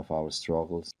join of our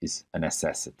struggles is a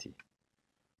necessity.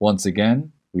 Once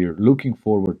again, we are looking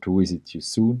forward to visit you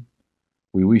soon.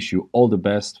 We wish you all the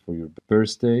best for your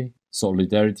birthday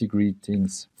Solidarity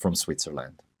greetings from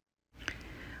Switzerland.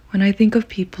 When I think of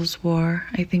People's War,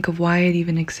 I think of why it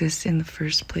even exists in the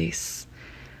first place.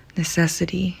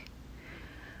 Necessity.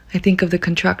 I think of the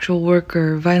contractual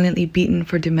worker violently beaten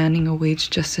for demanding a wage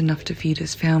just enough to feed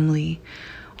his family,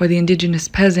 or the indigenous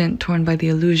peasant torn by the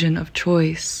illusion of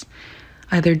choice,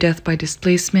 either death by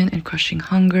displacement and crushing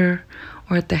hunger,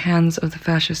 or at the hands of the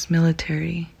fascist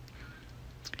military.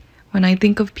 When I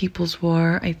think of People's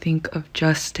War, I think of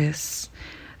justice,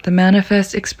 the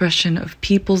manifest expression of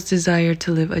people's desire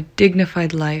to live a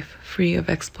dignified life free of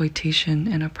exploitation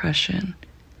and oppression.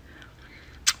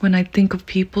 When I think of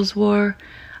People's War,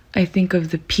 I think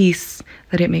of the peace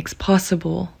that it makes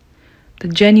possible, the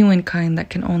genuine kind that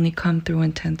can only come through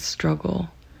intense struggle.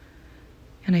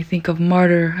 And I think of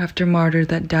martyr after martyr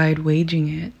that died waging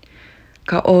it.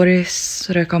 Caores,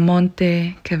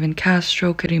 Recamonte, Kevin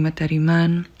Castro, Karima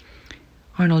Tariman,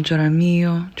 Arnold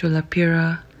Jaramillo, Joe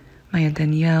Pira, Maya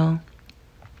Danielle.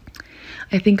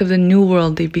 I think of the new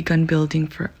world they've begun building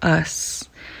for us.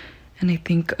 And I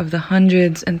think of the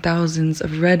hundreds and thousands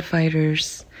of red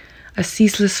fighters, a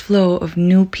ceaseless flow of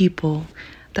new people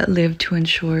that live to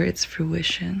ensure its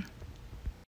fruition.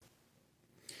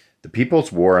 The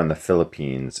People's War in the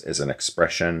Philippines is an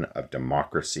expression of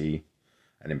democracy,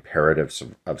 an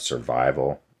imperative of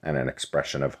survival, and an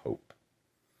expression of hope.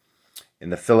 In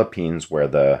the Philippines, where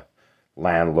the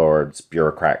landlords,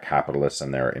 bureaucrat capitalists,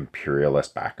 and their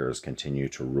imperialist backers continue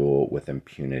to rule with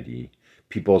impunity,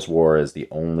 People's War is the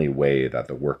only way that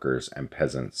the workers and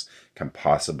peasants can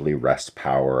possibly wrest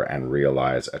power and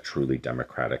realize a truly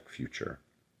democratic future.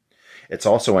 It's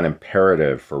also an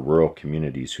imperative for rural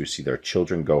communities who see their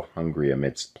children go hungry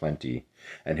amidst plenty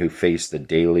and who face the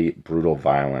daily brutal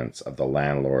violence of the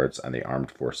landlords and the armed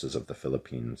forces of the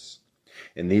Philippines.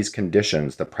 In these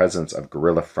conditions, the presence of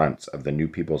guerrilla fronts of the New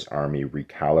People's Army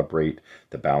recalibrate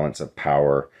the balance of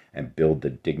power and build the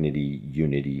dignity,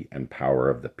 unity, and power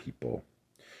of the people.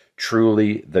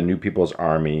 Truly, the New People's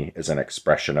Army is an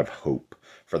expression of hope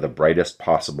for the brightest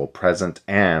possible present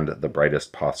and the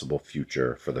brightest possible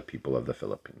future for the people of the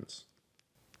Philippines.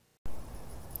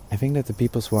 I think that the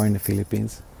People's War in the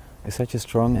Philippines is such a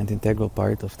strong and integral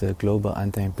part of the global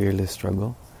anti-imperialist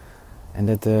struggle, and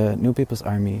that the New People's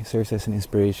Army serves as an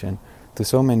inspiration to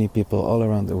so many people all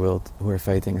around the world who are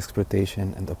fighting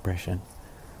exploitation and oppression.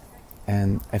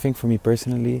 And I think for me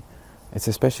personally, it's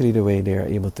especially the way they are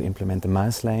able to implement the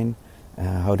mass line,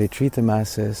 how they treat the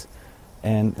masses,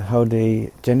 and how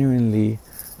they genuinely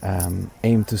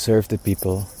aim to serve the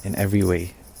people in every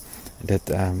way. That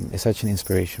is such an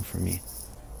inspiration for me.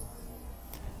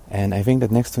 And I think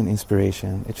that next to an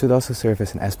inspiration, it should also serve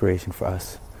as an aspiration for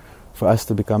us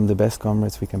to become the best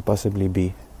comrades we can possibly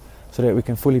be, so that we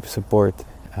can fully support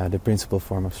the principal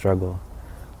form of struggle.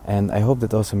 And I hope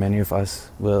that also many of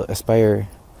us will aspire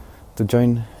to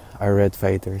join our red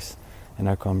fighters and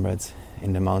our comrades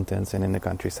in the mountains and in the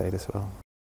countryside as well.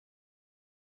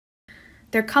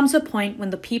 There comes a point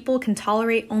when the people can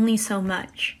tolerate only so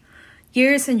much.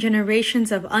 Years and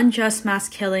generations of unjust mass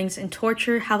killings and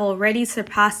torture have already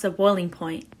surpassed the boiling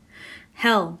point.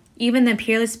 Hell, even the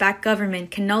imperialist-backed government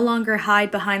can no longer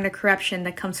hide behind the corruption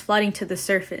that comes flooding to the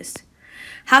surface.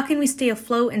 How can we stay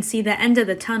afloat and see the end of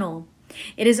the tunnel?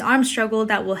 It is armed struggle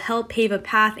that will help pave a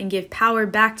path and give power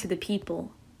back to the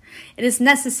people. It is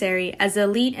necessary, as the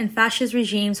elite and fascist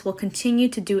regimes will continue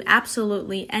to do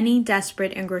absolutely any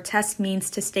desperate and grotesque means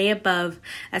to stay above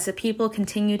as the people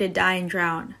continue to die and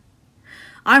drown.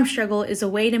 Armed struggle is a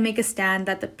way to make a stand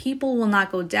that the people will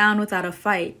not go down without a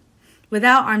fight.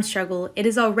 Without armed struggle, it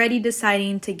is already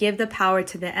deciding to give the power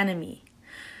to the enemy.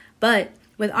 But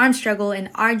with armed struggle and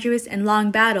arduous and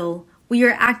long battle, we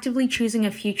are actively choosing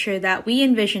a future that we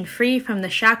envision free from the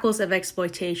shackles of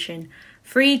exploitation,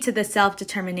 free to the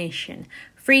self-determination,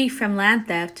 free from land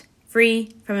theft,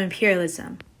 free from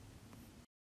imperialism.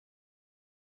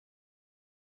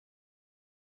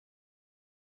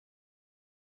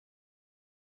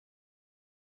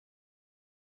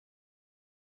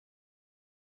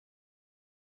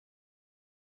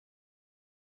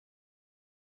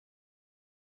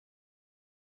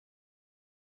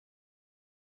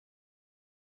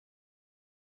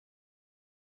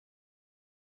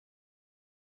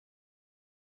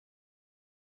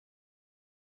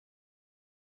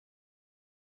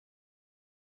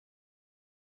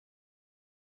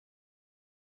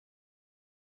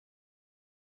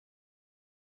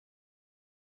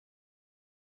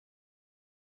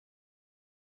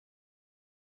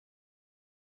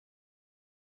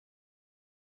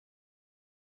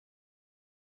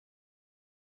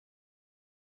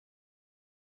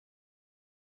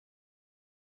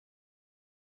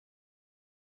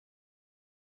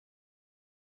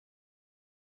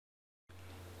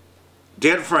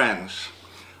 Dear friends,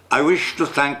 I wish to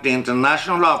thank the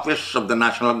International Office of the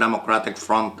National Democratic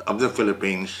Front of the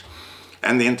Philippines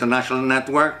and the International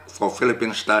Network for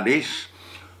Philippine Studies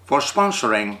for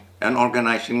sponsoring and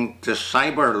organizing the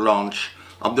cyber launch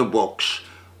of the books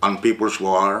on People's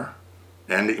War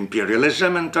and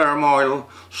Imperialism and Turmoil,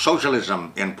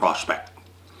 Socialism in Prospect.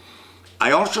 I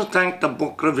also thank the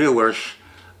book reviewers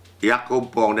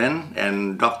Jacob Poden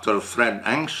and Dr. Fred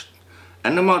Angst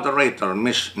and the moderator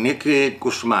Ms. Nikki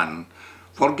Guzman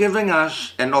for giving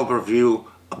us an overview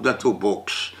of the two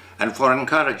books and for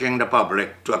encouraging the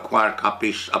public to acquire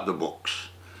copies of the books.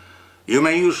 You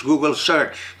may use Google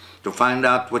search to find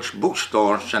out which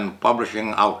bookstores and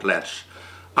publishing outlets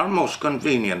are most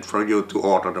convenient for you to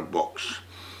order the books.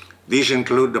 These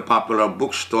include the popular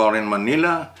bookstore in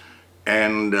Manila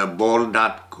and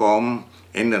bol.com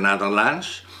in the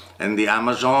Netherlands, and the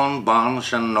Amazon,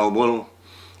 Barnes & Noble,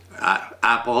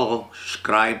 Apple,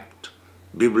 Scribe,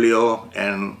 Biblio,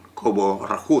 and Kobo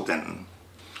Rakuten.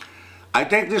 I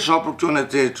take this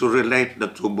opportunity to relate the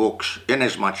two books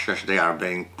inasmuch as they are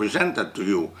being presented to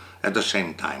you at the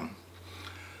same time.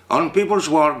 On People's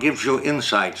War gives you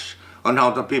insights on how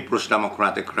the People's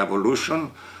Democratic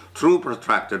Revolution, through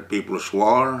protracted People's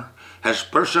War, has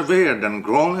persevered and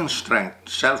grown in strength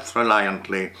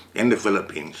self-reliantly in the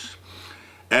Philippines.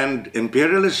 And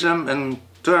Imperialism and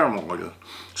Turmoil,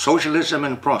 Socialism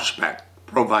in Prospect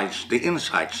provides the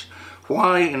insights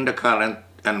why in the current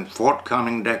and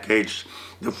forthcoming decades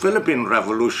the Philippine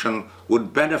Revolution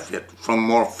would benefit from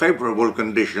more favorable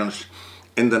conditions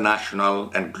in the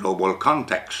national and global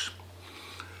context.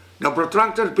 The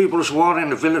protracted People's War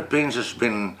in the Philippines has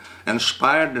been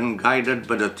inspired and guided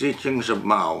by the teachings of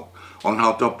Mao on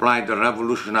how to apply the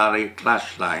revolutionary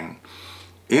class line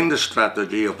in the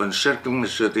strategy of encircling the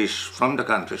cities from the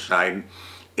countryside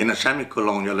in a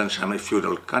semi-colonial and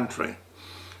semi-feudal country.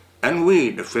 And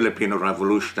we, the Filipino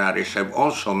revolutionaries, have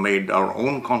also made our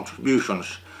own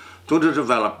contributions to the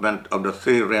development of the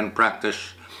theory and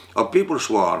practice of People's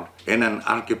War in an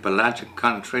archipelagic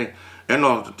country in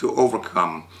order to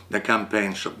overcome the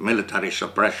campaigns of military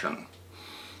suppression.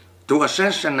 To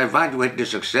assess and evaluate the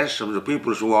success of the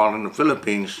People's War in the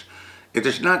Philippines, it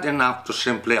is not enough to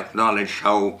simply acknowledge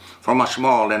how, from a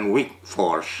small and weak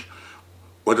force,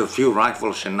 with a few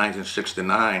rifles in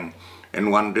 1969 in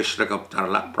one district of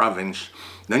Tarlac province,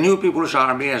 the new People's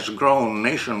Army has grown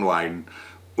nationwide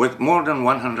with more than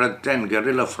 110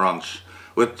 guerrilla fronts,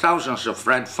 with thousands of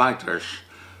Red fighters,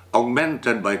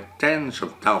 augmented by tens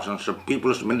of thousands of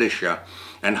People's Militia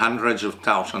and hundreds of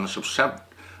thousands of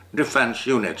self-defense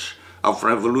units of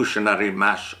revolutionary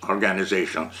mass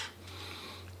organizations.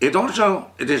 It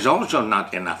is also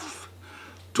not enough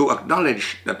to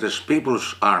acknowledge that this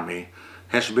People's Army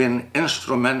has been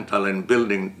instrumental in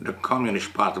building the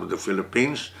communist part of the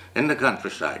Philippines in the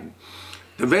countryside.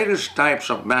 The various types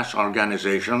of mass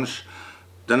organizations,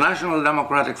 the National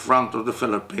Democratic Front of the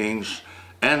Philippines,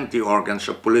 and the organs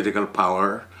of political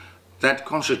power that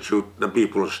constitute the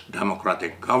People's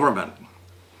Democratic Government.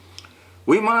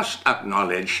 We must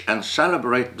acknowledge and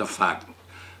celebrate the fact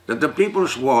that the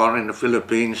People's War in the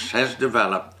Philippines has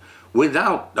developed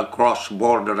without the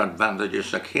cross-border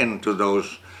advantages akin to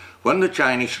those when the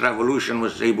Chinese Revolution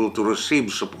was able to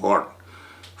receive support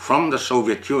from the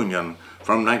Soviet Union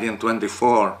from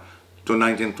 1924 to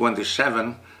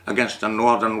 1927 against the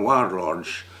northern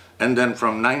warlords, and then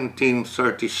from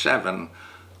 1937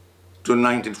 to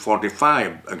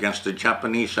 1945 against the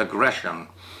Japanese aggression,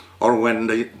 or when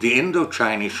the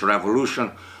Indo-Chinese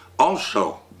Revolution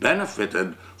also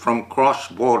benefited from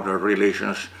cross-border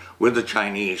relations with the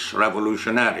Chinese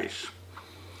revolutionaries.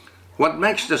 What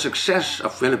makes the success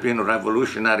of Filipino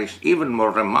revolutionaries even more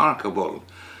remarkable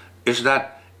is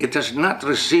that it has not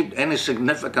received any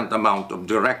significant amount of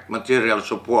direct material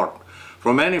support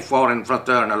from any foreign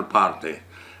fraternal party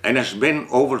and has been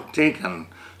overtaken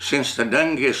since the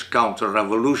Denguist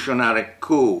counter-revolutionary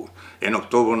coup in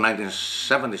October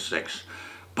 1976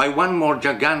 by one more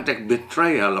gigantic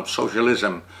betrayal of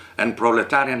socialism and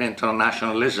proletarian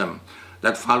internationalism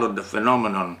that followed the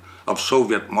phenomenon of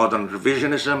Soviet modern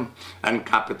revisionism and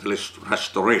capitalist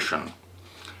restoration.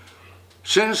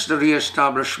 Since the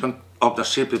re-establishment of the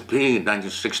CPP in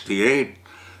 1968,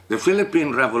 the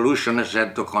Philippine Revolution has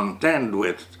had to contend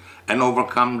with and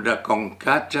overcome the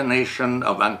concatenation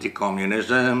of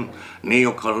anti-communism,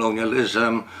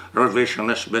 neo-colonialism,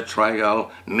 revisionist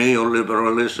betrayal,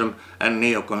 neoliberalism, and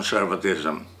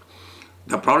neoconservatism.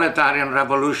 The proletarian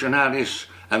revolutionaries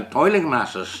and toiling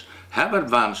masses have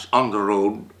advanced on the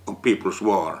road of People's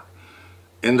War.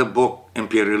 In the book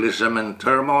Imperialism and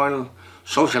Turmoil,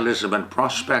 Socialism and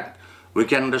Prospect, we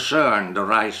can discern the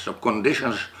rise of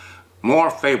conditions more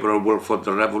favorable for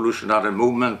the revolutionary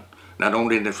movement, not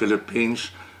only in the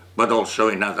Philippines, but also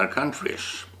in other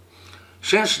countries.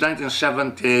 Since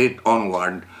 1978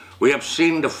 onward, we have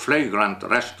seen the flagrant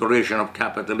restoration of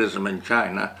capitalism in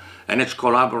China and its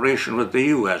collaboration with the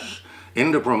US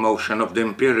in the promotion of the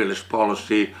imperialist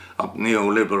policy of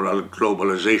neoliberal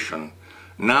globalization.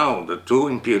 Now, the two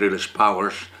imperialist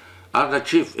powers are the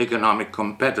chief economic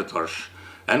competitors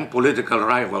and political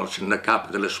rivals in the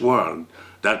capitalist world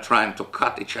that are trying to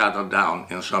cut each other down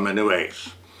in so many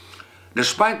ways.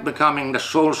 Despite becoming the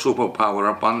sole superpower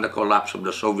upon the collapse of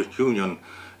the Soviet Union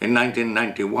in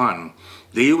 1991,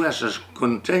 the US has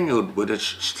continued with its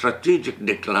strategic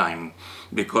decline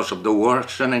because of the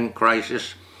worsening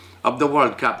crisis of the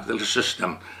world capitalist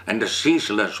system and the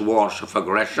ceaseless wars of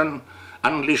aggression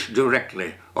unleashed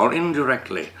directly or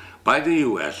indirectly by the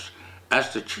US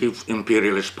as the chief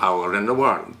imperialist power in the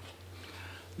world.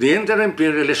 The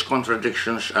inter-imperialist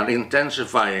contradictions are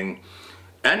intensifying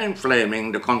and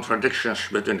inflaming the contradictions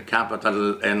between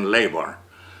capital and labor,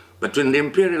 between the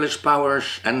imperialist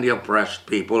powers and the oppressed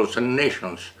peoples and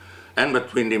nations, and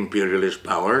between the imperialist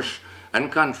powers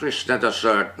and countries that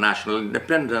assert national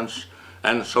independence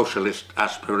and socialist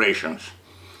aspirations.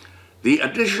 The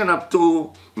addition of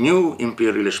two new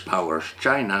imperialist powers,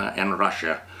 China and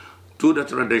Russia, to the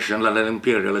traditional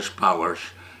imperialist powers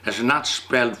has not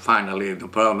spelled finally the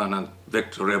permanent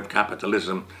victory of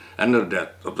capitalism and the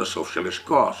death of the socialist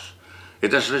cause.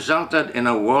 It has resulted in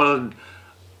a world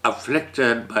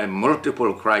afflicted by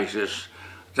multiple crises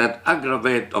that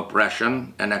aggravate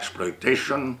oppression and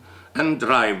exploitation and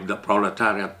drive the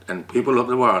proletariat and people of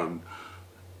the world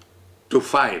to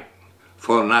fight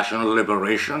for national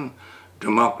liberation,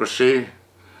 democracy,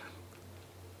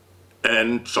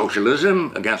 and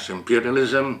socialism against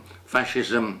imperialism,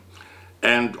 fascism,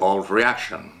 and all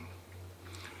reaction.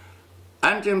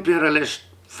 Anti-imperialist,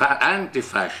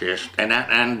 anti-fascist,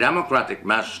 and democratic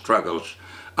mass struggles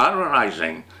are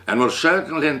arising and will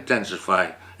certainly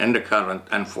intensify in the current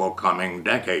and forthcoming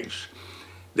decades.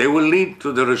 They will lead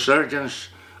to the resurgence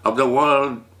of the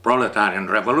world proletarian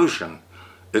revolution.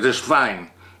 It is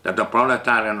fine that the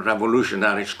proletarian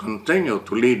revolutionaries continue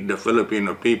to lead the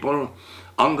Filipino people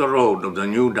on the road of the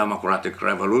new democratic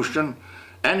revolution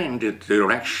and in the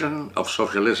direction of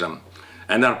socialism,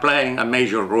 and are playing a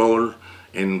major role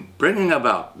in bringing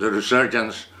about the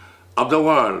resurgence of the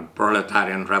world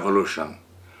proletarian revolution.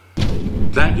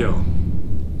 Thank you.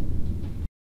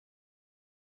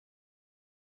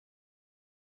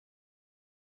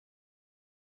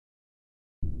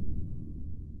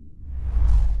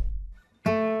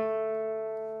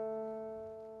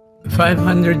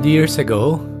 "500 years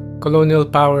ago, colonial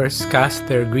powers cast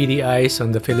their greedy eyes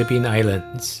on the Philippine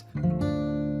Islands.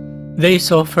 They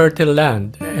saw fertile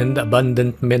land and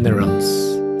abundant minerals,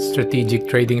 strategic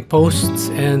trading posts,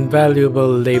 and valuable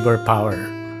labor power.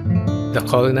 The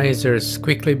colonizers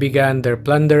quickly began their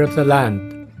plunder of the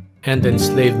land and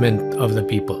enslavement of the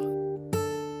people.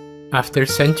 After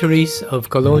centuries of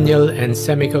colonial and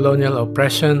semi-colonial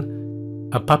oppression,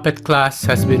 a puppet class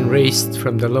has been raised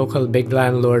from the local big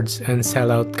landlords and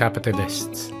sellout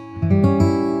capitalists.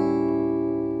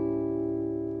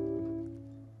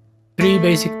 Three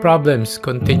basic problems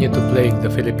continue to plague the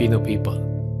Filipino people: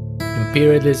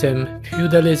 imperialism,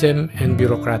 feudalism, and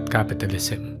bureaucrat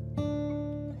capitalism.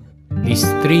 These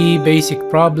three basic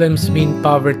problems mean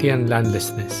poverty and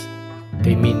landlessness.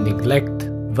 They mean neglect,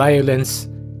 violence,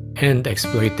 and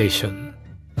exploitation.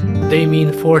 They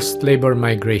mean forced labor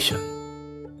migration.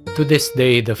 To this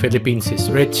day, the Philippines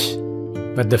is rich,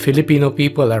 but the Filipino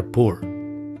people are poor.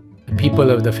 The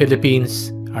people of the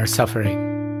Philippines are suffering.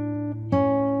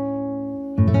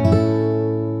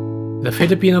 The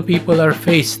Filipino people are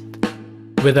faced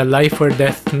with a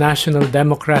life-or-death national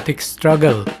democratic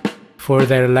struggle for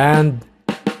their land,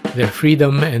 their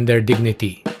freedom, and their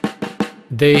dignity.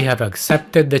 They have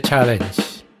accepted the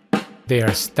challenge. They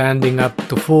are standing up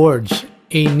to forge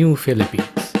a new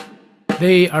Philippines.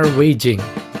 They are waging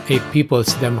a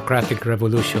people's democratic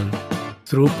revolution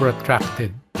through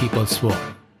protracted people's war.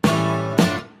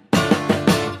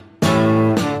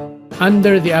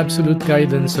 Under the absolute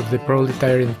guidance of the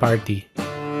Proletarian Party,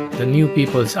 the New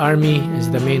People's Army is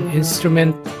the main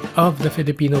instrument of the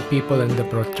Filipino people in the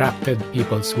protracted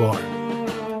People's War.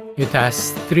 It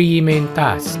has three main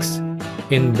tasks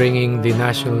in bringing the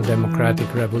National Democratic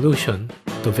Revolution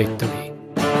to victory.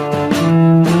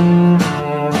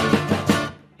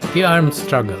 The armed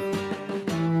struggle.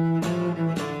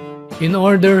 In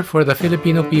order for the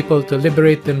Filipino people to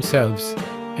liberate themselves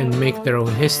and make their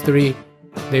own history,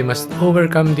 they must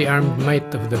overcome the armed might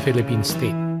of the Philippine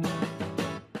state.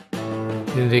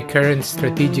 In the current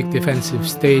strategic defensive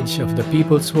stage of the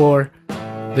People's War,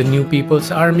 the New People's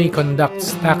Army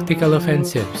conducts tactical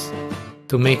offensives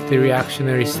to make the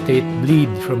reactionary state bleed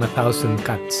from 1,000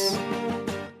 cuts.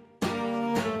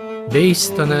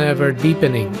 Based on an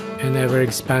ever-deepening and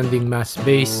ever-expanding mass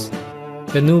base,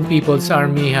 the New People's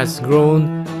Army has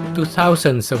grown to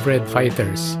thousands of Red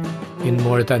fighters in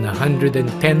more than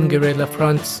 110 guerrilla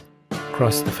fronts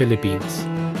across the Philippines.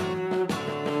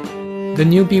 The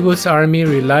New People's Army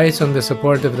relies on the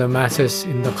support of the masses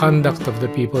in the conduct of the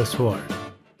People's War.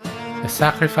 The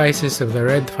sacrifices of the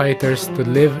Red fighters to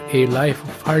live a life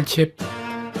of hardship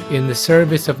in the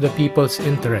service of the people's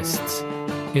interests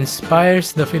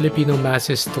inspires the Filipino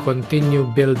masses to continue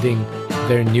building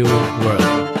their new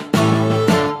world.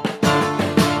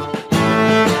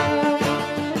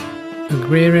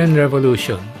 Agrarian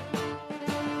Revolution.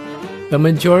 The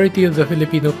majority of the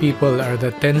Filipino people are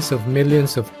the tens of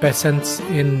millions of peasants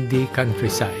in the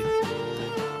countryside.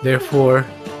 Therefore,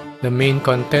 the main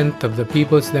content of the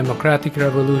People's Democratic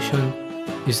Revolution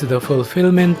is the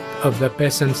fulfillment of the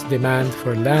peasants' demand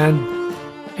for land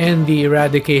and the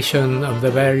eradication of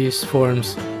the various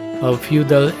forms of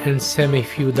feudal and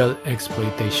semi-feudal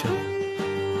exploitation.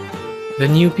 The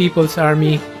New People's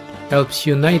Army helps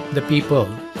unite the people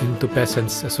into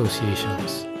peasants'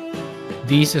 associations.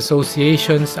 These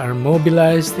associations are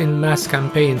mobilized in mass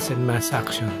campaigns and mass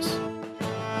actions.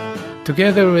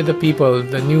 Together with the people,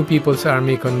 the New People's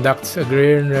Army conducts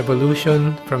agrarian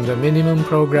revolution from the minimum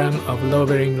program of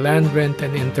lowering land rent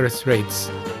and interest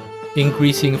rates,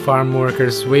 increasing farm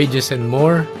workers' wages and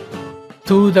more,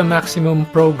 to the maximum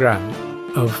program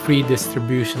of free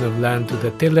distribution of land to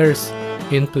the tillers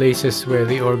in places where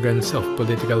the organs of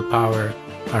political power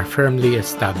are firmly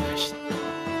established.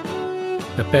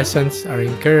 The peasants are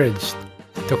encouraged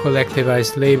to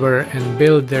collectivize labor and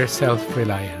build their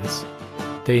self-reliance.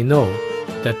 They know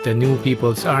that the New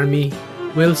People's Army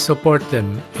will support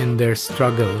them in their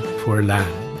struggle for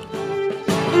land.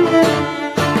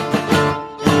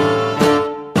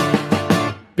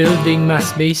 Building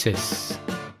mass bases.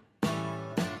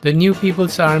 The New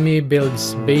People's Army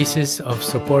builds bases of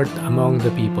support among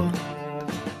the people.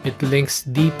 It links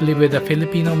deeply with the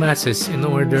Filipino masses in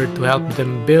order to help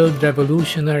them build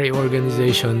revolutionary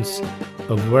organizations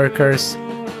of workers,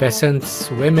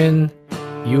 peasants, women,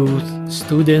 youth,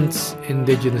 students,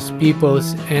 indigenous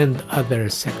peoples, and other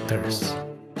sectors.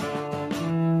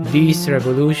 These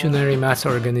revolutionary mass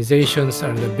organizations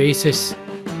are the basis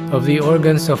of the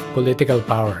organs of political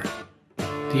power.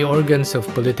 The organs of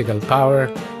political power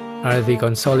are the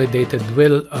consolidated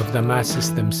will of the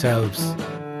masses themselves,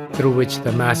 through which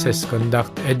the masses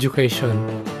conduct education,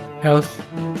 health,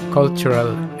 cultural,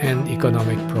 and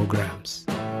economic programs.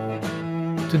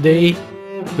 Today,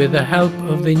 with the help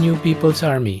of the New People's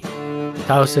Army,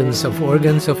 thousands of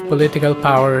organs of political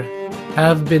power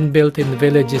have been built in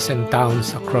villages and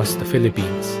towns across the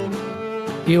Philippines.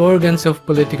 The organs of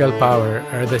political power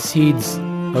are the seeds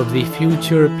of the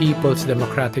future People's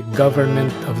Democratic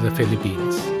Government of the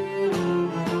Philippines.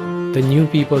 The New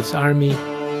People's Army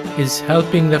is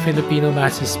helping the Filipino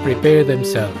masses prepare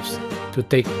themselves to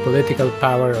take political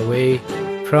power away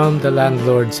from the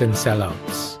landlords and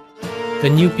sellouts. The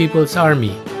New People's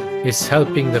Army is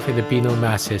helping the Filipino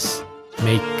masses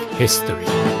make history.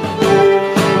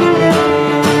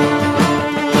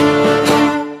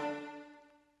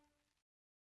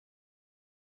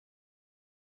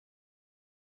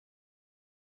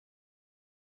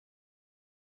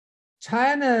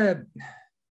 China,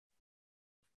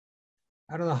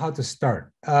 I don't know how to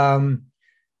start,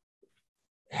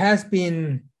 has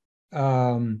been,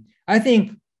 I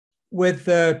think, with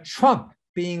Trump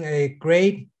being a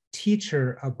great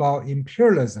teacher about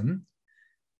imperialism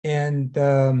and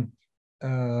the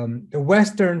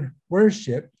Western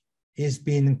worship is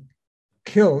being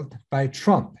killed by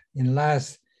Trump in the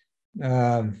last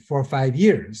 4 or 5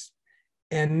 years.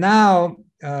 And now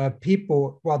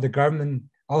people, well, the government,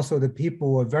 also the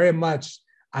people are very much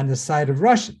on the side of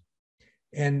Russia.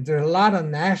 And there are a lot of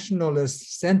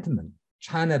nationalist sentiment,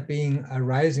 China being a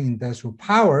rising industrial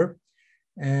power,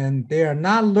 and they are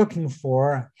not looking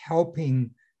for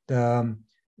helping the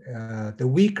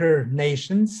weaker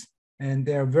nations. And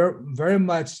they're very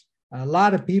much, a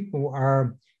lot of people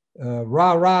are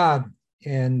rah-rah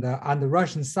and on the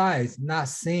Russian side, not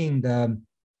seeing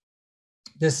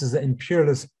this is an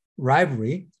imperialist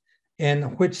rivalry, in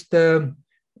which the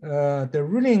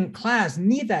ruling class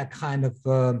need that kind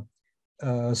of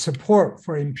support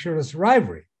for imperialist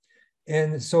rivalry.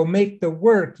 And so make the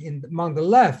work among the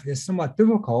left is somewhat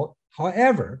difficult.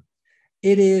 However,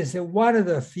 it is one of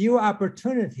the few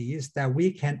opportunities that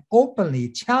we can openly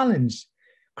challenge,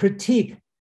 critique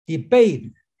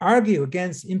debate, argue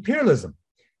against imperialism.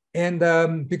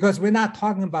 And because we're not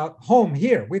talking about home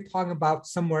here, we're talking about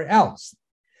somewhere else.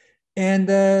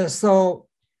 And so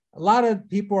a lot of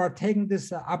people are taking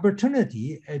this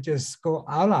opportunity and just go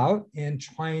all out and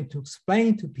trying to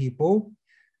explain to people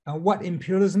what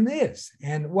imperialism is.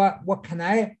 And what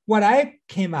I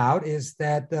came out is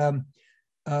that a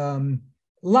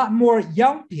lot more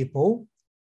young people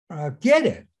get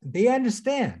it. They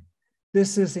understand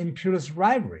this is imperialist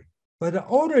rivalry. But the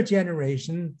older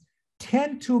generation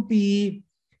tend to be,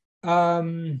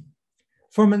 from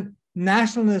a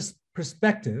nationalist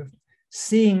perspective,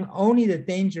 seeing only the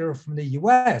danger from the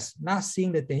US, not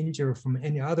seeing the danger from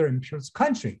any other imperialist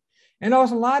country. And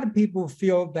also a lot of people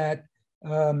feel that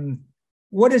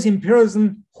what is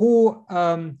imperialism?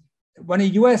 When the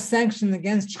US sanctioned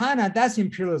against China, that's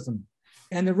imperialism.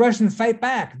 And the Russians fight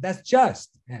back, that's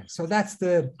just. Yeah, so that's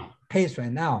the pace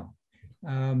right now.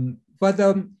 But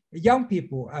young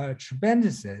people,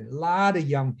 tremendously, a lot of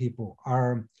young people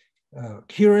are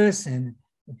curious and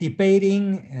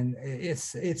debating, and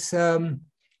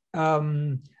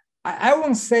I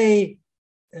won't say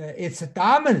it's a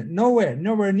dominant,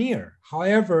 nowhere near.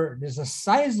 However, there's a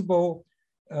sizable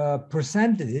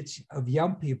percentage of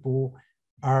young people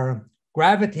are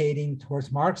gravitating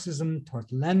towards Marxism,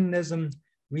 towards Leninism,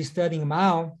 restudying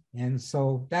Mao, and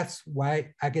so that's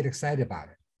why I get excited about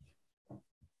it.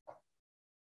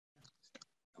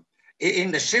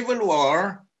 In the civil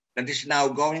war that is now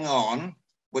going on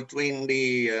between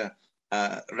the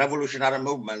revolutionary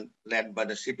movement led by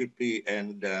the CPP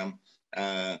and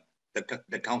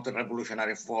the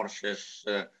counter-revolutionary forces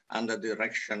under the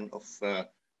direction of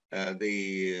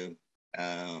the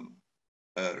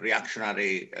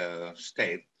reactionary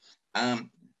state,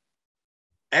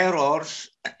 errors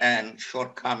and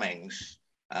shortcomings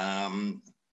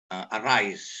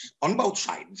arise on both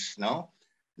sides. No?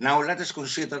 Now let us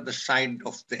consider the side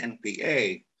of the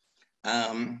NPA.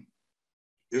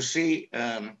 You see,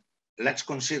 let's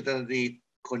consider the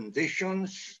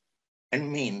conditions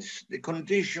and means. The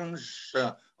conditions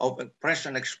of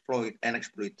oppression, exploit, and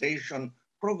exploitation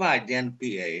provide the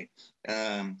NPA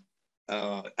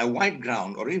a wide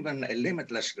ground or even a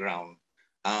limitless ground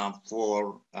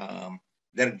for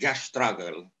their just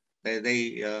struggle.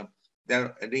 The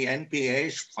NPA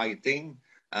is fighting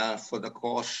for the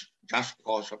just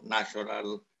cause of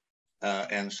national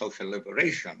and social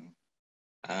liberation.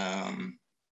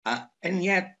 And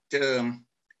yet,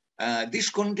 these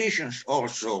conditions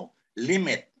also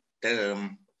limit,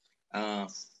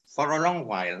 for a long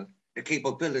while, the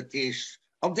capabilities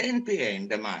of the NPA in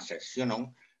the masses. You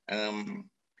know,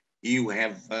 you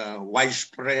have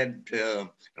widespread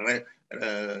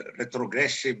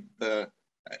retrogressive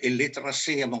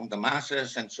illiteracy among the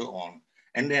masses and so on.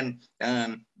 And then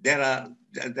there are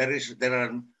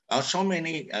so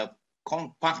many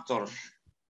factors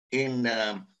in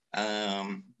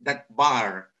that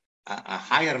bar a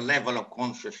higher level of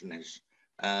consciousness.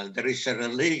 There is a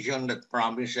religion that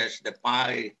promises the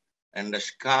pie and the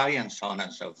sky and so on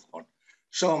and so forth.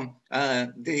 So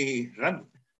the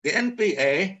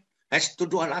NPA has to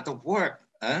do a lot of work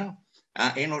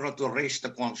in order to raise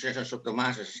the consciousness of the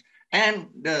masses. And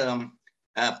the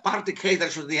party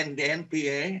cadres of the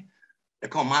NPA, the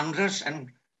commanders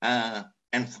and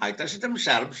fighters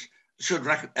themselves should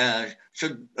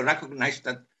recognize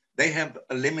that they have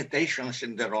limitations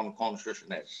in their own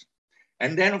consciousness.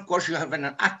 And then, of course, you have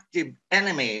an active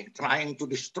enemy trying to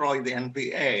destroy the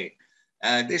NPA.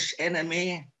 This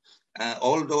enemy,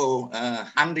 although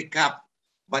handicapped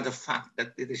by the fact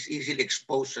that it is easily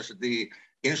exposed as the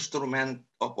instrument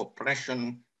of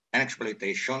oppression and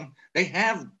exploitation, they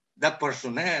have the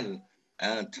personnel,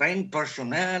 trained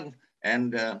personnel,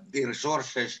 and the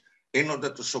resources in order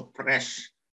to suppress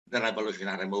the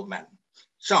revolutionary movement.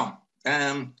 So,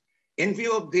 in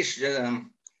view of this, the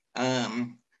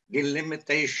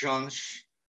limitations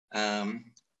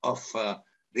of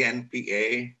the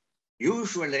NPA,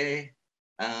 usually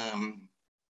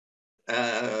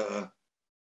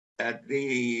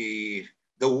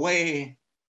the way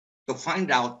to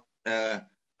find out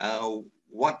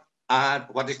what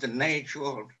is the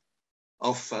nature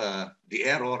of the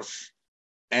errors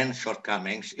and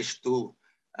shortcomings is to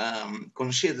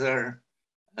consider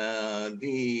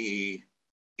the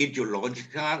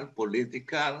ideological,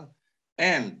 political,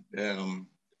 and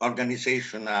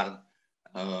organizational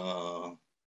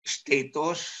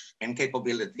status and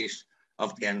capabilities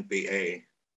of the NPA.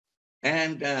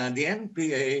 And the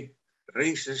NPA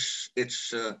raises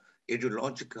its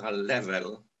ideological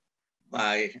level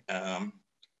by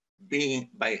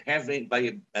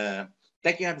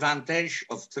taking advantage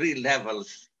of three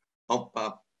levels of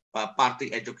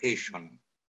party education,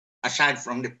 aside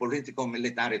from the political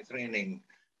military training,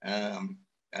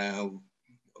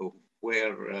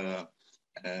 where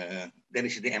there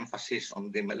is the emphasis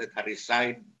on the military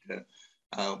side,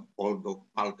 although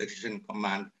politics is in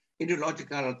command.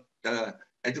 Ideological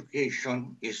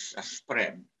education is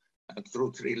spread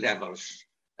through 3 levels,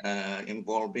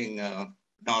 involving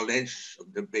knowledge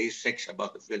of the basics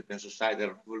about the Philippine society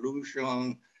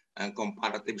revolution and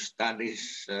comparative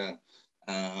studies,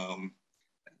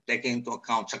 taking into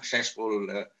account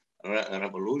successful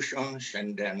revolutions,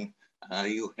 and then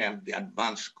you have the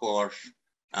advanced course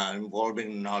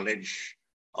involving knowledge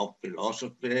of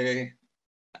philosophy,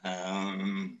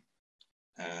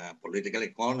 political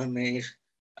economy,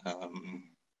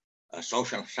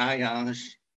 social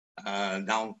science,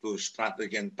 down to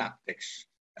strategy and tactics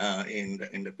in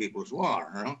the People's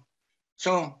War. You know?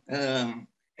 So,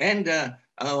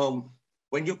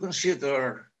 when you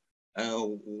consider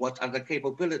what are the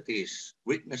capabilities,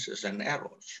 weaknesses, and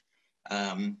errors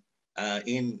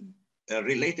in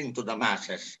relating to the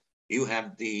masses, you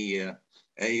have to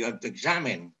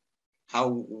examine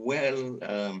how well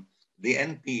the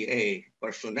NPA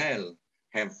personnel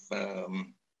have,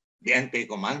 the NPA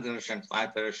commanders and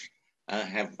fighters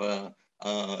have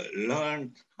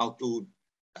learned how to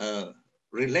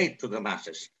relate to the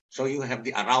masses. So you have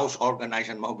the arouse, organize,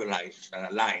 and mobilize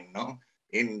line, no?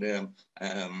 In the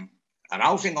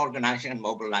arousing, organizing, and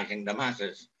mobilizing the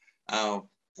masses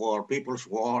for People's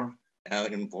War,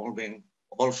 involving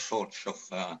all sorts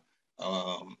of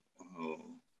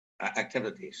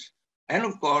activities. And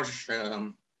of course,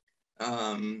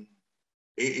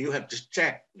 you have to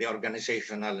check the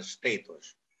organizational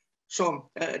status. So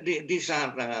these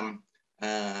are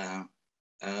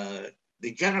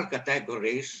the general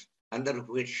categories under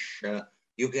which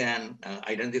you can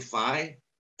identify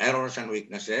errors and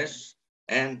weaknesses.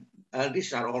 And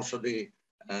these are also the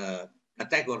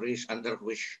categories under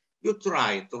which you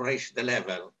try to raise the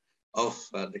level of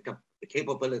the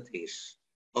capabilities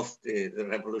of the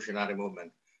revolutionary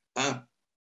movement.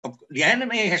 The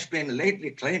enemy has been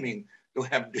lately claiming to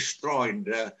have destroyed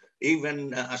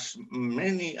even as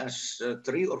many as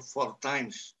 3 or 4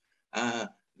 times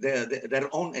their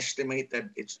own estimated,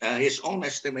 his own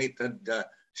estimated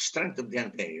strength of the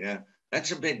NPA.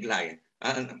 That's a big lie.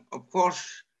 And of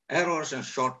course, errors and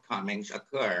shortcomings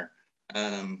occur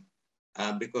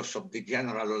because of the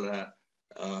general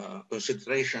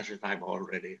considerations that I've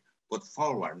already put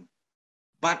forward.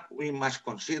 But we must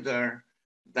consider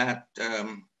that,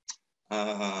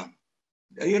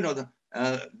 there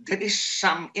is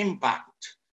some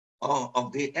impact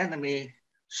of the enemy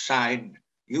side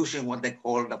using what they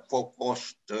call the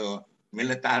focused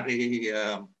military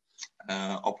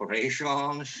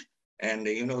operations, and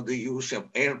the use of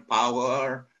air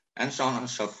power, and so on and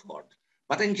so forth.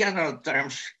 But in general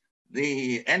terms,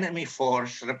 the enemy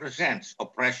force represents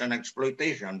oppression and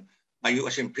exploitation by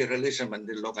U.S. imperialism and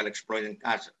the local exploiting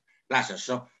classes.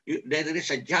 So there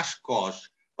is a just cause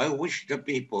by which the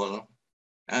people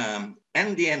and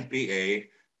the NPA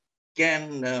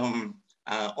can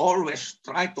always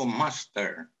try to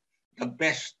muster the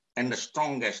best and the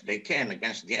strongest they can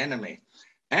against the enemy.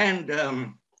 And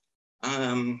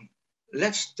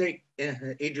let's take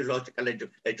ideological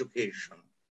education.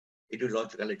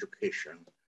 Ideological education.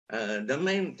 The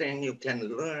main thing you can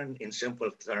learn in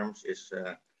simple terms is,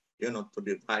 to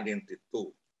divide into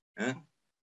 2.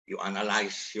 You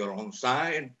analyze your own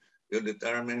side, you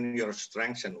determine your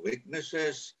strengths and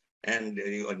weaknesses, and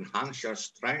you enhance your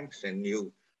strengths, and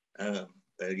you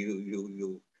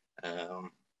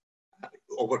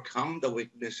overcome the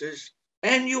weaknesses,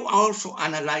 and you also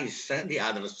analyze the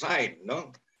other side,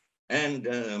 no? And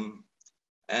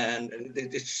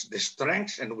the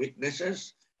strengths and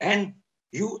weaknesses, and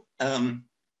you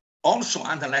also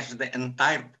analyze the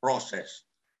entire process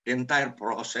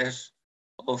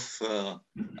of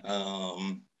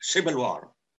civil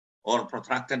war or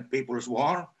protracted People's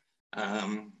War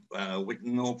with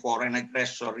no foreign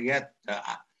aggressor yet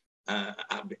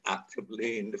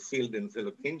actively in the field in the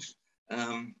Philippines.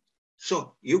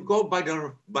 So you go by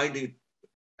the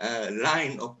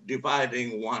line of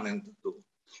dividing 1 into 2.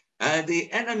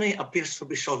 The enemy appears to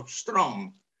be so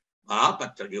strong,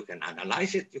 but you can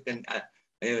analyze it. You can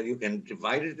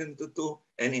divide it into 2,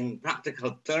 and in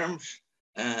practical terms,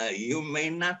 you may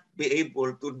not be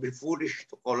able to be foolish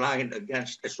to collide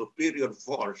against a superior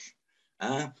force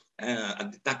at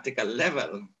the tactical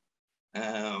level.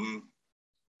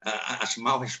 As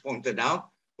Mao has pointed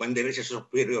out, when there is a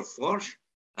superior force,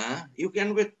 you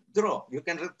can withdraw, you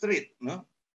can retreat, no?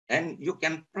 And you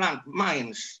can plant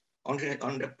mines on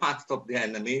the path of the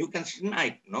enemy. You can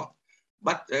snipe, no?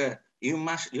 But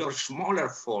your smaller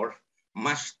force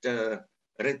must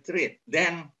retreat.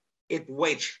 Then it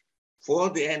waits for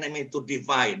the enemy to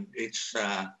divide its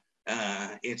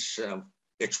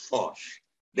force.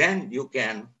 Then you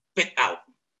can pick out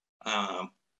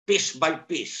piece by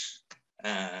piece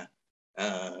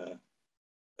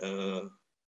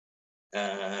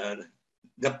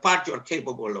the part you're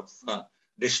capable of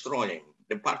destroying,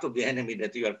 the part of the enemy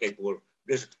that you are capable.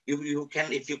 If you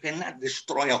cannot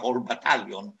destroy a whole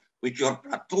battalion with your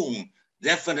platoon,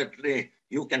 definitely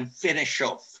you can finish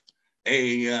off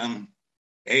a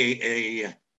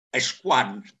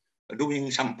squad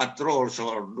doing some patrols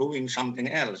or doing something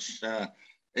else.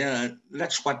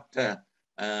 That's what the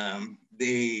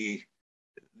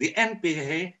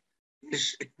NPA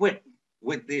is equipped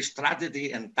with the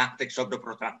strategy and tactics of the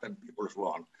protracted People's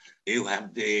War. You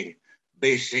have the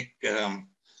basic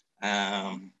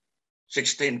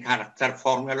 16-character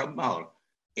formula of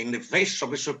in the face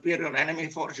of a superior enemy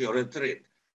force, you retreat.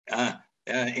 When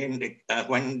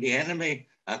the enemy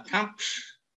comes,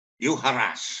 you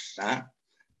harass.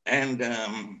 And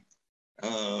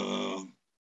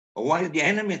while the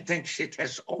enemy thinks it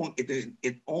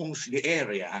owns the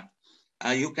area,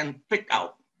 you can pick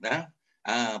out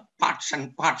parts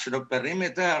and parts of the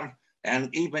perimeter, and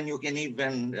you can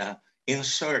even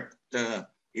insert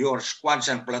your squads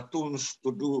and platoons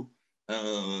to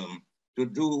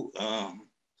do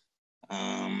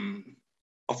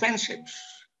offensives,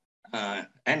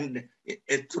 and in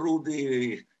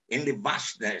the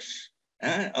vastness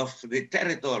of the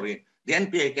territory, the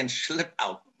NPA can slip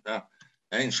out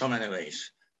in so many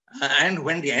ways. And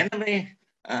when the enemy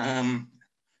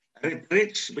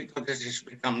retreats because he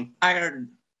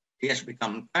has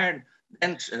become tired,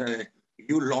 then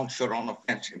you launch your own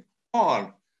offensive.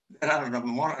 Or there are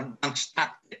more advanced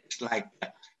tactics, like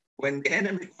when the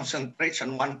enemy concentrates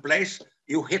on one place,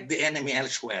 you hit the enemy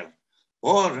elsewhere.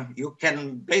 Or you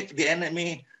can bait the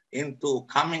enemy into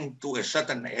coming to a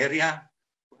certain area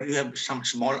where you have some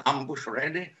small ambush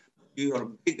ready. Your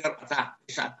bigger attack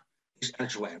is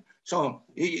elsewhere. So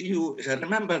you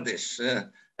remember this,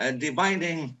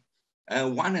 dividing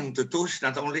one into two is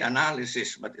not only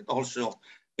analysis, but it also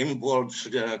involves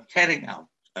carrying out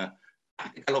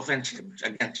tactical offensives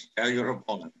against your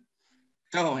opponent.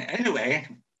 So anyway,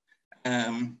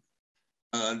 the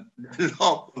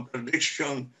law of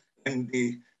contradiction and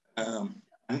the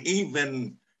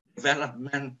uneven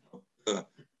development of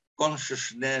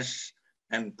consciousness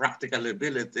and practical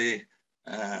ability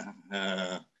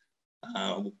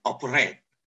operate.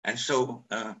 And so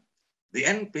the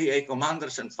NPA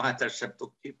commanders and fighters have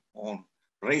to keep on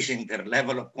raising their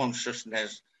level of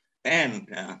consciousness and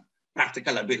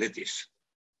practical abilities.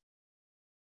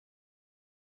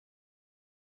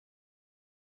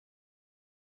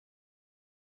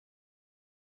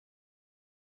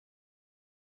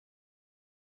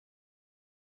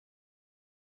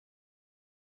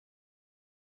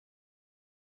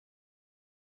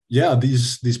 Yeah,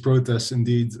 these protests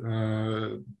indeed,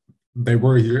 they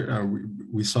were here.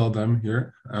 We saw them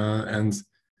here, and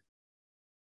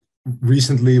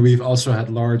recently we've also had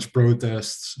large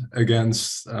protests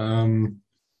against the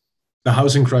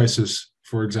housing crisis,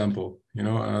 for example. You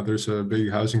know, there's a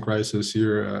big housing crisis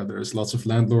here. There's lots of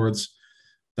landlords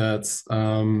that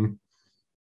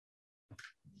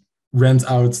rent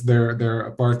out their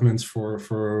apartments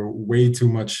for way too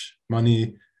much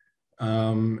money.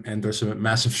 And there's a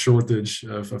massive shortage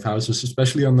of houses,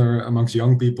 especially amongst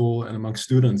young people and amongst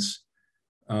students.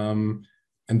 And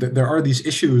there are these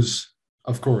issues,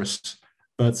 of course,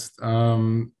 but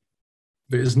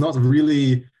there is not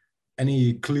really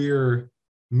any clear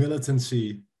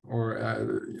militancy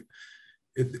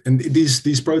and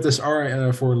these protests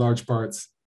are for a large part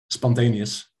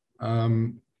spontaneous.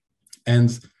 And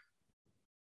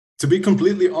to be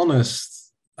completely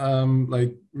honest,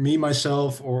 like me,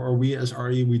 myself, or we as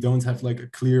RE, we don't have like a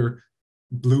clear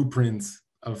blueprint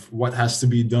of what has to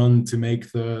be done to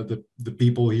make the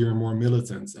people here more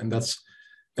militant. And that's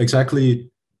exactly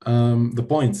the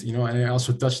point, you know. And I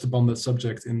also touched upon that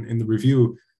subject in the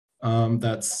review,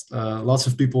 that lots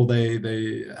of people,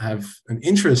 they have an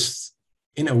interest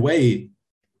in a way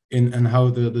in how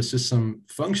the system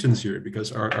functions here,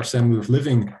 because our standard of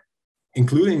living,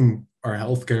 including our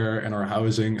healthcare and our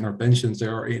housing and our pensions, they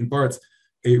are in part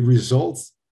a result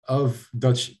of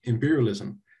Dutch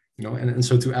imperialism, you know. And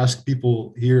so to ask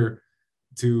people here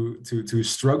to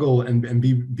struggle and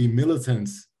be militant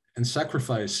and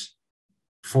sacrifice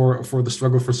for the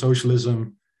struggle for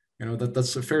socialism, you know,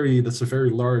 that's a very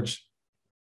large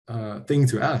thing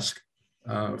to ask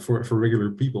for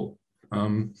regular people.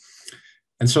 And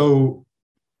so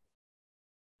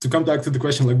to come back to the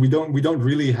question, like we don't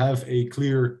really have a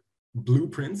clear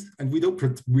blueprint, and we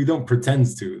don't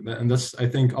pretend to, and that's, I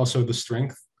think, also the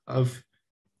strength of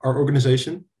our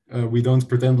organization. We don't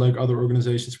pretend like other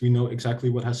organizations. We know exactly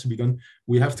what has to be done.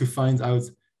 We have to find out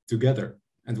together,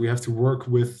 and we have to work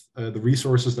with the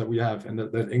resources that we have, and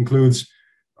that includes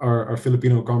our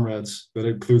Filipino comrades, that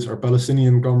includes our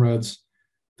Palestinian comrades,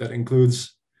 that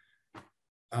includes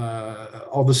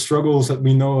all the struggles that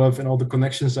we know of, and all the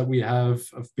connections that we have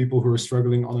of people who are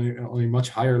struggling on a much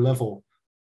higher level.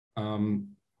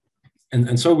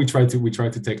 And so we try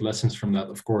to take lessons from that,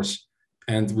 of course,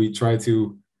 and we try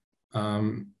to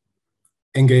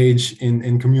engage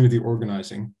in community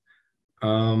organizing.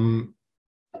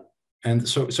 And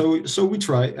so we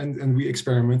try and we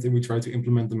experiment, and we try to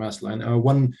implement the master plan.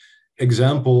 One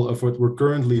example of what we're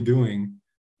currently doing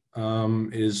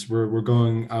is we're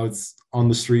going out on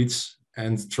the streets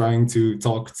and trying to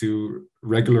talk to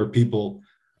regular people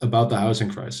about the housing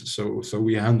crisis. So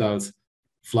we hand out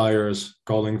flyers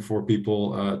calling for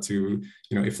people to,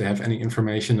 if they have any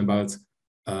information about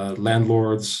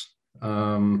landlords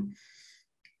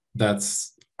that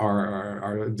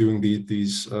are doing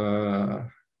these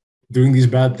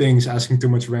bad things, asking too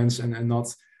much rents and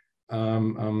not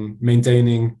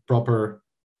maintaining proper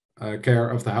care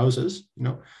of the houses.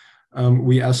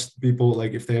 We ask people,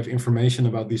 like, if they have information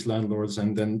about these landlords,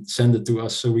 and then send it to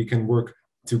us so we can work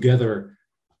together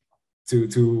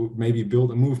to maybe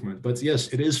build a movement. But yes,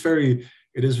 it is a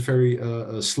very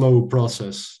slow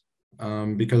process,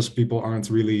 because people aren't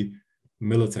really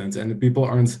militant, and people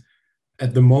aren't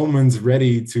at the moment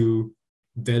ready to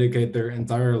dedicate their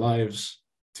entire lives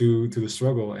to the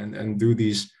struggle and do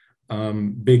these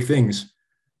big things.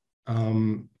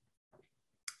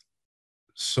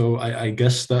 So I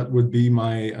guess that would be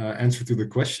my answer to the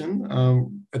question.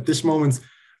 At this moment,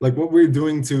 like, what we're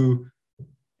doing to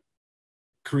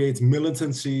create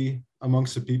militancy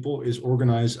amongst the people is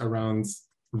organize around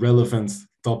relevant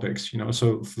topics.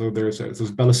 So there's a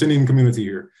Palestinian community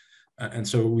here, and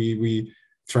so we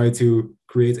try to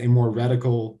create a more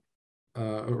radical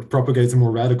or propagate a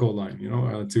more radical line,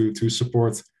 to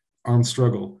support armed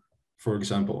struggle, for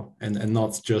example, and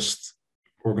not just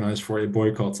organize for a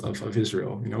boycott of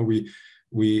Israel.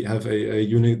 We have a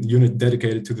unit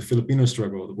dedicated to the Filipino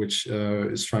struggle, which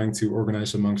is trying to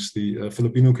organize amongst the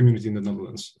Filipino community in the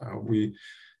Netherlands. We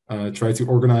try to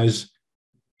organize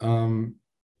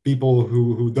people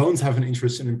who don't have an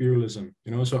interest in imperialism,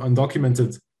 so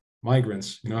undocumented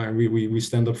migrants, and we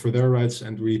stand up for their rights,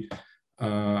 and we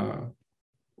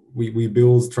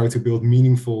try to build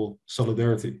meaningful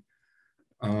solidarity.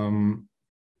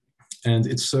 And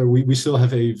it's we still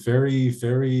have a very,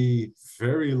 very,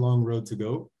 very long road to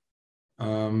go.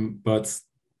 But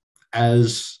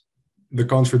as the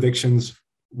contradictions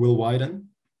will widen,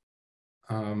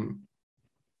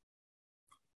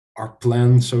 our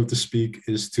plan, so to speak,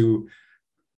 is to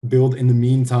build in the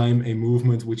meantime a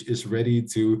movement which is ready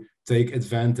to take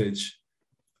advantage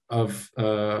of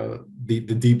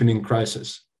the deepening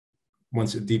crisis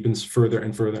once it deepens further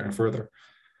and further and further.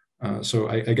 So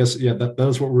I guess, yeah, that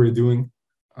is what we're doing,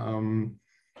 and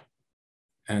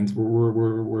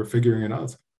we're figuring it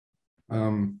out.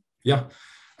 Yeah,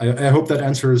 I hope that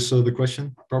answers the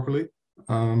question properly.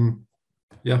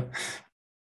 Yeah.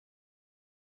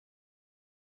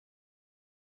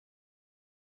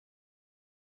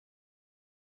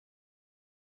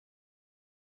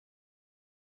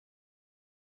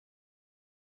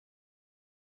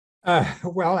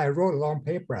 Well, I wrote a long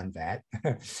paper on that.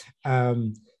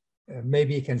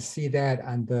 Maybe you can see that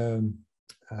on the,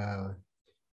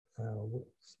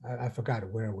 I forgot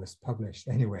where it was published.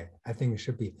 Anyway, I think it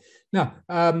should be. Now,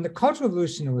 the Cultural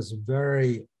Revolution was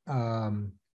very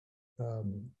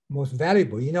most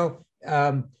valuable.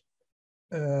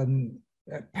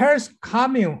 Paris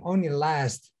Commune only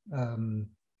lasts a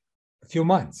few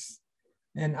months,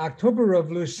 and October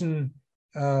Revolution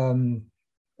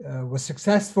was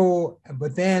successful,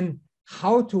 but then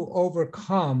how to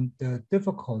overcome the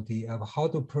difficulty of how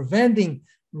to preventing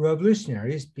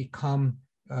revolutionaries become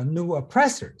new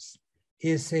oppressors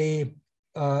is a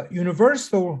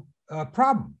universal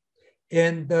problem.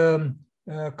 And the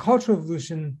Cultural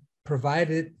Revolution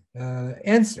provided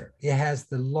answer. It has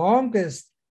the longest,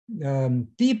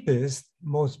 deepest,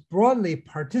 most broadly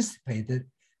participated,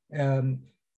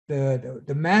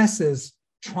 the masses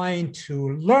trying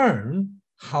to learn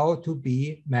how to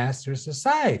be master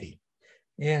society.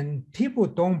 And people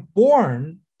don't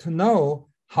born to know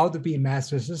how to be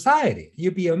master society.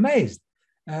 You'd be amazed.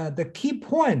 The key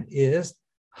point is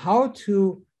how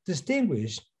to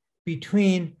distinguish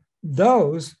between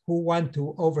those who want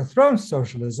to overthrow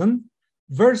socialism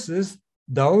versus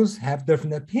those have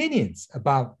different opinions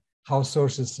about how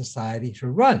social society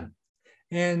should run.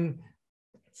 And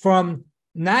from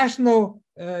national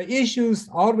issues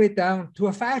all the way down to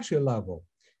a factory level.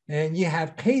 And you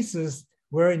have cases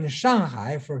where in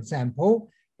Shanghai, for example,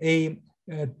 a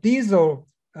diesel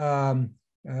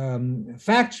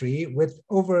factory with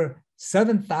over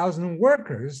 7,000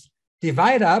 workers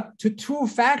divide up to two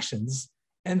factions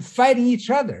and fighting each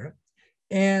other.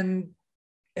 And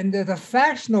the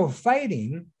factional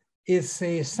fighting is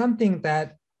something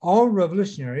that all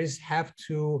revolutionaries have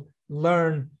to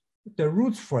learn the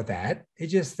roots for that.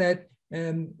 It's just that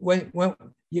when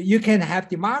you can have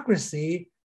democracy,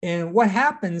 and what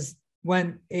happens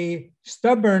when a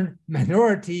stubborn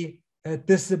minority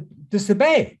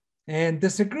disobey and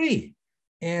disagree,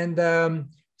 and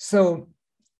so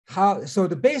the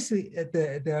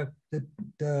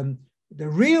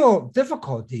real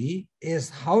difficulty is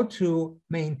how to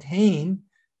maintain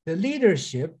the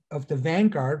leadership of the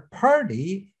vanguard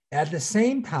party at the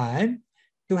same time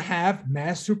to have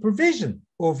mass supervision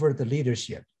over the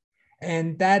leadership.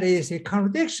 And that is a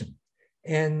contradiction.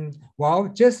 And well,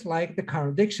 just like the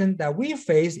contradiction that we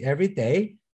face every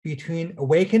day between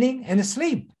awakening and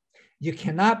sleep. You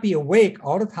cannot be awake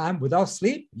all the time without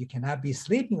sleep. You cannot be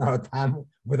sleeping all the time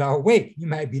without awake. You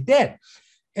might be dead.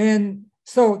 And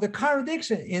so the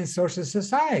contradiction in social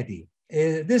society,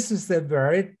 this is a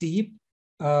very deep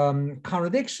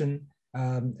contradiction,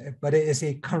 but it is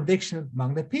a contradiction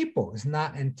among the people. It's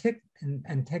not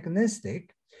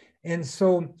antagonistic. And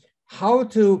so how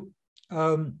to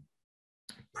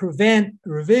prevent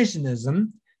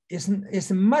revisionism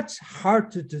is much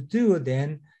harder to do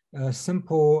than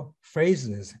simple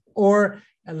phrases or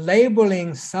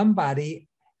labeling somebody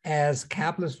as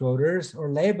capitalist voters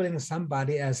or labeling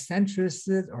somebody as centrist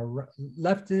or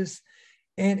leftist.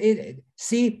 And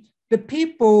the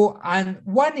people on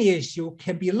one issue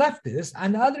can be leftist,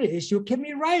 on the other issue can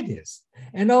be rightist.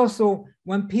 And also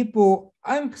when people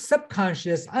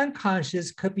subconscious,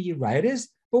 unconscious could be rightist,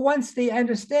 but once they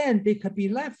understand, they could be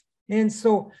left. And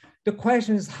so the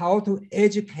question is how to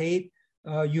educate,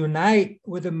 unite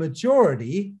with the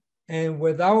majority and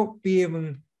without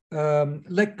being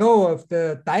let go of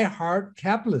the diehard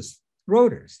capitalist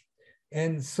voters.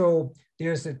 And so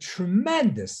there's a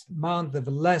tremendous amount of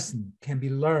lesson can be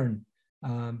learned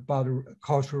about the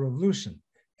Cultural Revolution.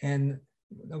 And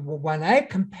when I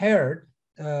compared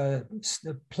a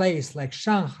place like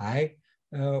Shanghai,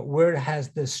 where it has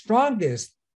the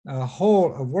strongest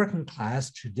whole of working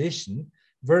class tradition,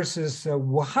 versus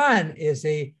Wuhan is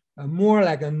a more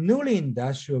like a newly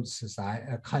industrial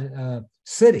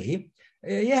city.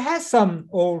 It has some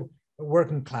old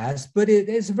working class, but it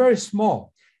is very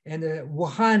small. And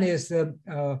Wuhan is a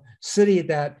city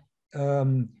that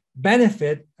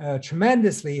benefit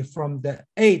tremendously from the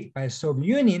aid by Soviet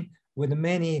Union with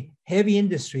many heavy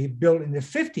industry built in the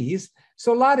 50s.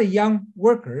 So a lot of young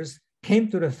workers came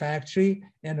to the factory,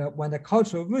 and when the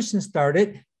Cultural Revolution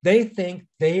started, they think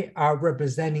they are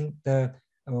representing the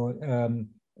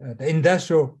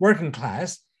industrial working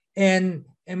class,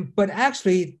 but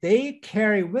actually they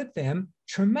carry with them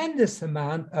tremendous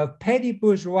amount of petty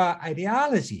bourgeois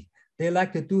ideology. They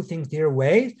like to do things their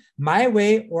way, my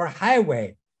way or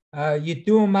highway. You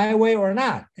do them my way or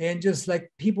not. And just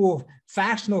like people,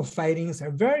 factional fightings are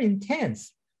very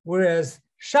intense. Whereas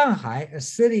Shanghai, a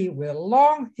city with a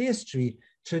long history,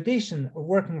 tradition of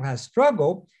working class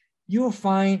struggle, you'll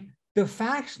find the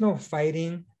factional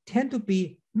fighting tend to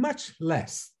be much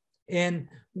less. And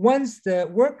once the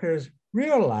workers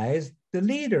realize the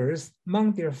leaders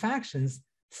among their factions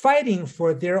fighting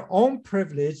for their own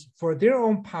privilege, for their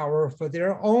own power, for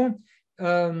their own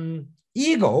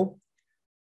ego,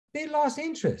 they lost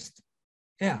interest.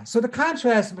 Yeah, so the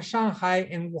contrast of Shanghai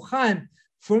and Wuhan,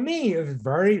 for me, is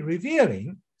very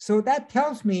revealing. So that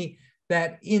tells me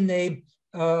that in a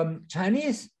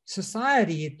Chinese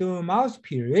society during Mao's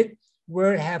period,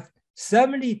 where it have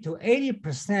 70 to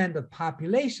 80% of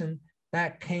population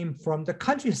that came from the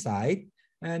countryside,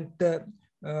 and the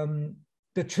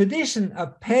tradition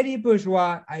of petty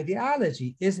bourgeois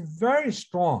ideology is very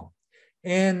strong.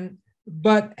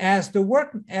 But as the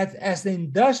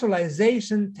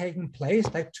industrialization taking place,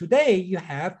 like today, you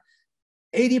have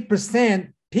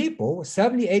 80% people,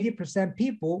 70, 80%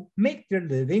 people make their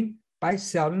living by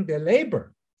selling their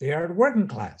labor. They are the working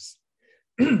class.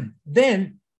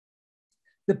 Then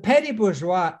the petty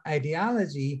bourgeois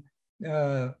ideology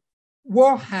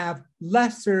will have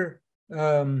lesser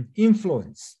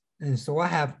influence. And so I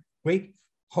have great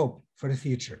hope for the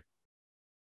future.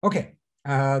 Okay,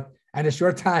 and a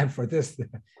short time for this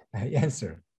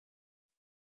answer.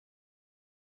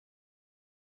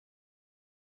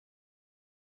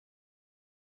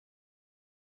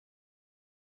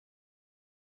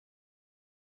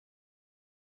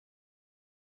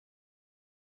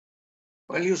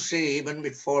 Well, you see, even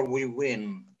before we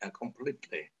win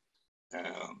completely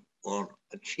or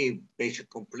achieve basic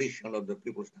completion of the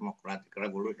People's Democratic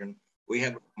Revolution, we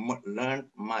have learned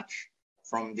much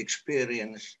from the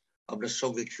experience of the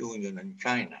Soviet Union and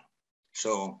China.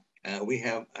 So we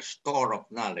have a store of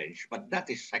knowledge, but that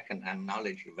is second-hand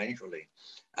knowledge eventually.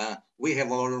 We have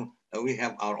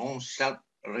our own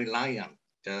self-reliant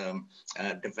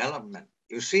development.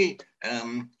 You see,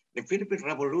 the Philippine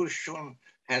Revolution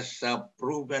has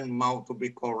proven Mao to be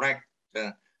correct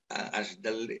as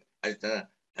the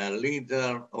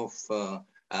leader of the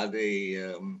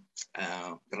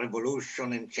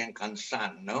revolution in Chiang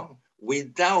no?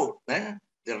 Without the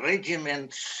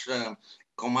regiments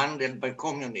commanded by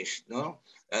communists, no?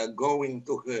 Going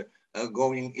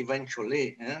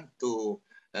eventually to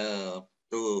the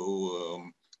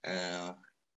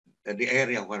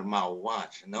area where Mao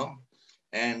was, no?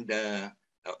 And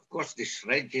of course, these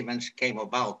regiments came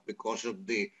about because of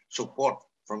the support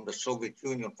from the Soviet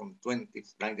Union from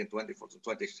 1924 to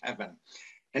 27.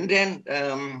 And then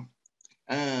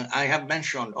I have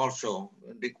mentioned also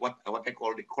what I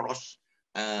call the cross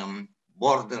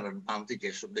border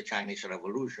advantages of the Chinese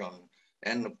Revolution.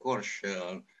 And of course,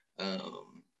 the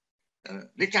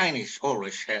Chinese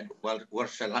always were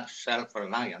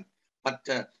self-reliant, but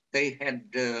they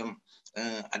had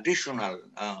additional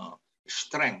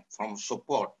strength from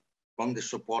the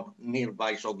support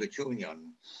nearby Soviet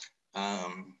Union.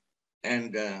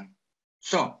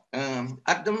 So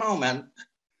at the moment,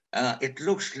 it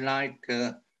looks like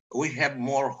we have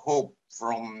more hope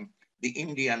from the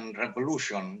Indian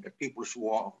Revolution, the People's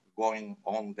War going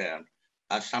on there,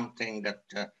 as something that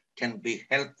can be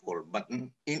helpful, but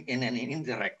in an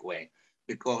indirect way,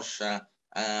 because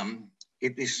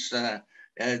it is the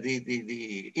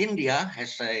India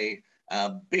has a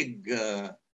big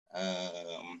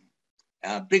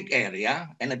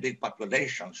area and a big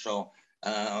population. So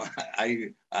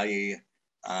I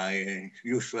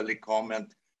usually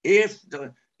comment, if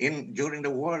during the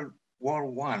World War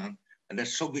I, the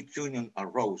Soviet Union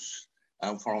arose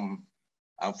from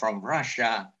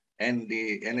Russia and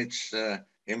its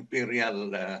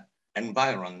imperial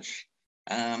environs.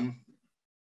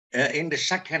 In the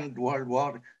Second World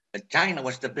War, China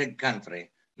was the big country.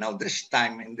 Now this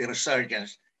time in the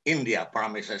resurgence, India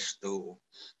promises to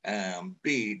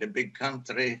be the big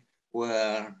country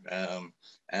where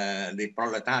the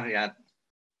proletariat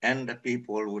and the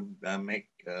people would make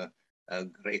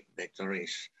great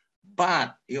victories.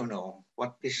 But, you know,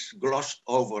 what is glossed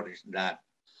over is that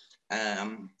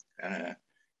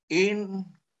in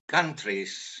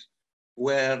countries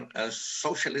where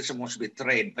socialism was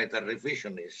betrayed by the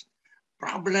revisionists,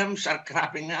 problems are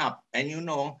cropping up. And, you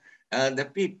know,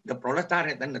 the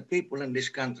proletariat and the people in these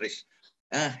countries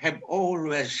have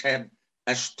always had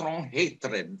a strong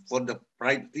hatred for the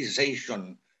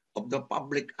privatization of the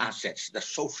public assets, the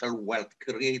social wealth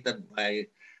created by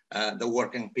the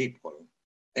working people.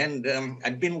 And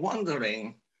I've been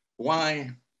wondering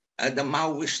why the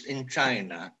Maoists in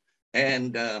China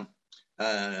and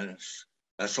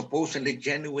supposedly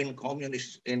genuine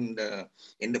communists in the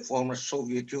former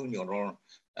Soviet Union or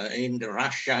in the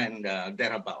Russia and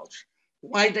thereabouts,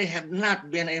 why they have not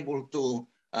been able to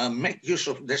make use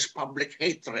of this public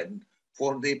hatred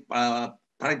for the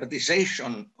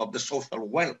privatization of the social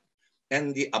wealth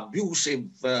and the abusive,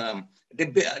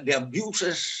 the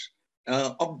abuses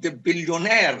of the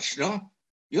billionaires, no?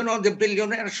 You know, the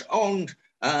billionaires owned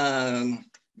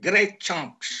great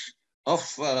chunks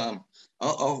of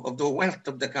the wealth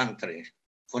of the country.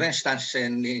 For instance,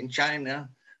 in China,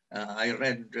 I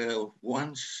read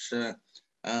once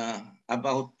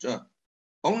about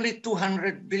only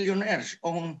 200 billionaires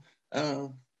own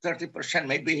 30%.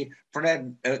 Maybe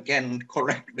Fred can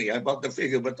correct me about the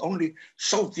figure, but only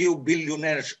so few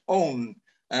billionaires own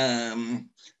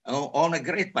a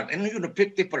great part. And you know,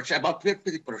 50%, about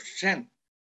 50%.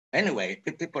 Anyway,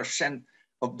 50%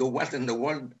 of the wealth in the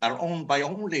world are owned by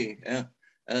only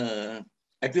a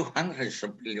few hundreds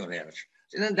of billionaires.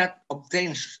 And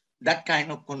that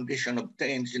kind of condition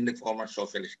obtains in the former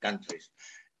socialist countries.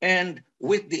 And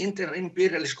with the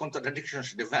inter-imperialist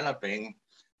contradictions developing,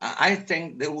 I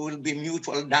think there will be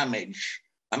mutual damage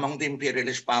among the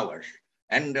imperialist powers.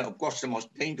 And of course, the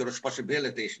most dangerous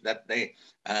possibility is that they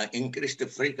increase the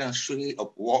frequency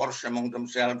of wars among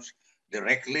themselves,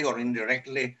 directly or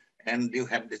indirectly, and you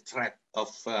have the threat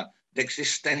of the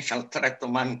existential threat to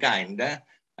mankind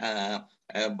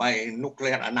by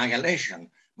nuclear annihilation.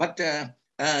 But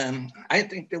I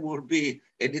think there will be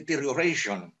a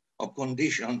deterioration of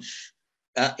conditions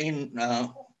in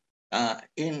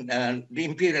the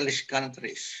imperialist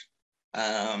countries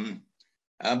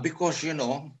because, you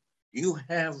know, you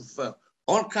have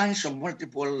all kinds of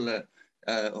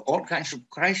all kinds of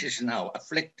crises now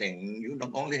afflicting. You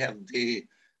don't only have the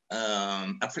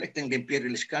afflicting the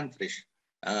imperialist countries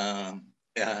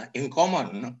in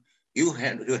common. You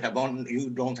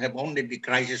don't have only the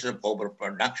crisis of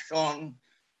overproduction,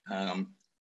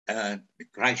 the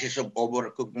crisis of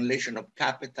overaccumulation of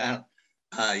capital.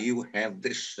 You have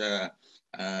this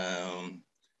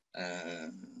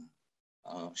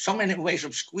so many ways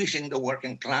of squeezing the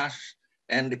working class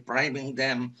and depriving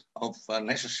them of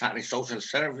necessary social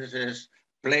services.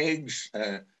 Plagues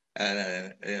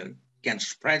can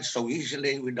spread so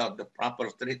easily without the proper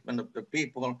treatment of the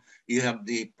people. You have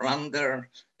the plunder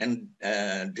and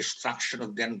destruction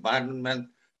of the environment.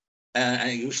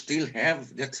 And you still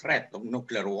have the threat of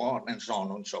nuclear war and so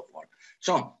on and so forth.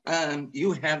 So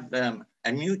you have a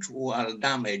mutual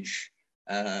damage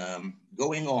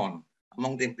going on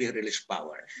among the imperialist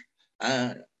powers.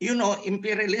 You know,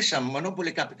 imperialism,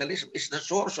 monopoly capitalism is the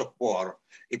source of war.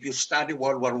 If you study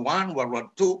World War I, World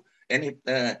War II, and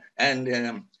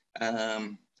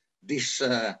these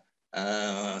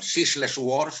ceaseless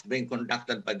wars being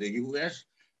conducted by the US,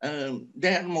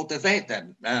 they're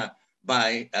motivated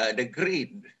by the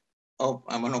greed of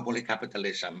monopoly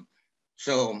capitalism.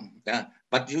 So,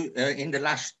 but in the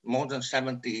last more than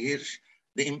 70 years,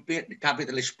 the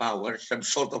capitalist powers have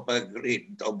sort of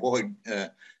agreed to avoid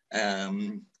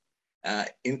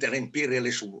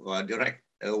inter-imperialist direct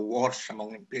wars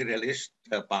among imperialist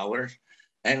powers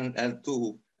and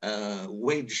to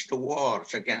wage the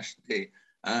wars against the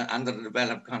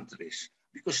underdeveloped countries.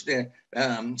 Because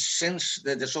since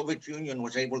the Soviet Union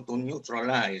was able to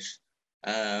neutralize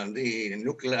the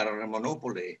nuclear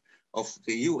monopoly of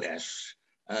the US,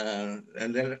 and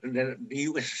the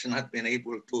US has not been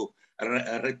able to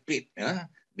repeat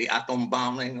the atom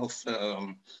bombing of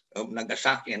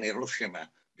Nagasaki and Hiroshima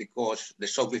because the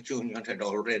Soviet Union had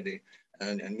already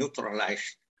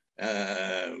neutralized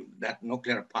that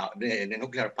nuclear power, the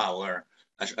nuclear power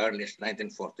as early as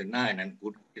 1949 and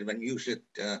could even use it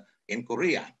in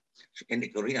Korea, in the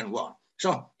Korean War.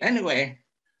 So anyway,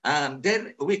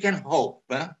 then we can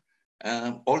hope,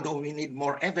 although we need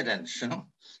more evidence,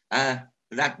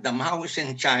 that the Maoists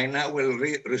in China will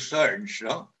resurge.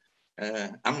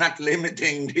 I'm not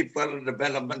limiting the further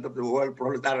development of the world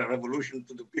proletarian revolution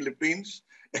to the Philippines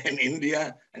and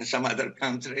India and some other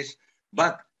countries,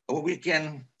 but we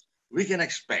can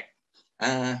expect.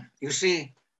 You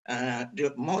see,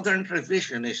 the modern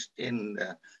revisionists in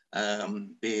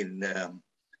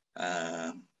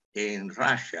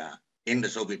Russia, in the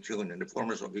Soviet Union, the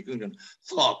former Soviet Union,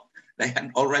 thought they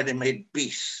had already made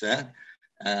peace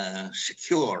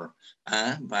secure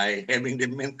by having the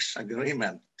Minsk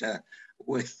Agreement of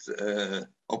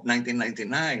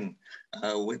 1999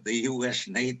 with the US,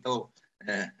 NATO,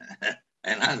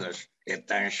 and others. It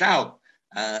turns out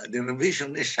the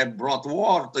revisionists have brought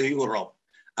war to Europe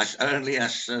as early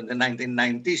as the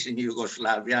 1990s in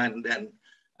Yugoslavia, and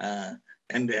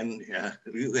then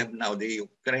you have now the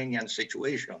Ukrainian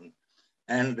situation.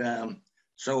 And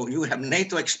so you have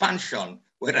NATO expansion,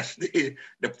 whereas the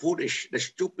foolish, the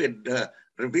stupid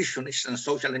revisionists and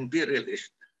social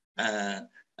imperialists had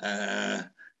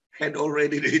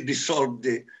already dissolved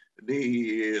the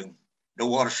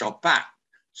Warsaw Pact.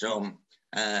 So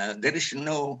there is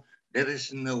no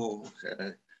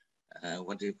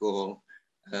what do you call?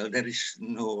 There is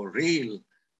no real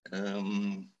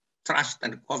trust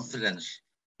and confidence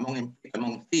among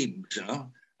thieves,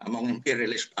 among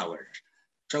imperialist powers.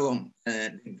 So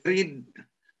greed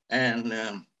and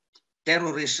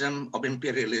terrorism of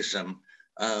imperialism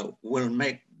will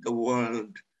make the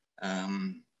world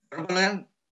turbulent,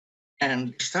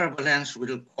 and this turbulence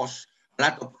will cause a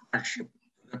lot of hardship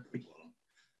to the people.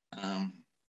 I'll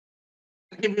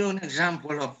give you an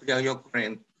example of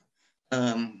Ukraine.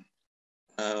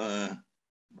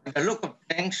 By the look of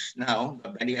things now,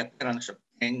 by the appearance of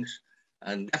things,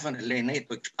 definitely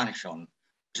NATO expansion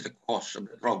is the cause of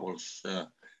the troubles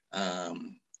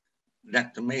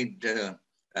that made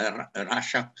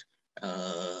Russia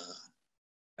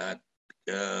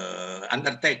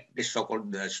undertake this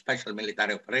so-called special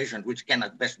military operation, which can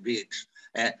at best be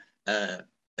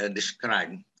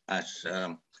described as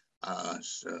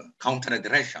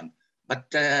counter-aggression.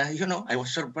 But, I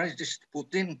was surprised this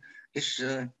Putin is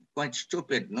quite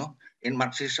stupid, no? In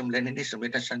Marxism-Leninism,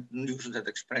 it doesn't use that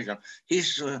expression.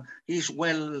 He's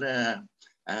well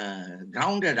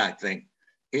grounded, I think,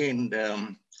 in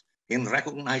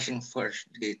recognizing first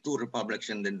the two republics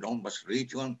in the Donbas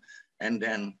region, and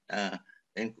then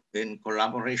in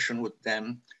collaboration with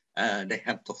them, they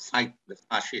have to fight the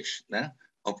fascists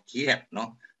of Kiev.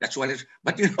 No, that's what it's.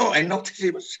 But you know, I noticed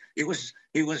he was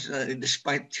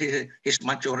despite his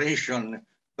maturation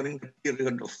during the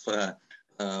period of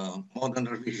modern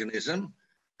revisionism,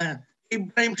 he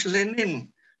blames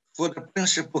Lenin for the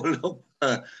principle of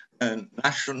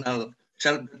national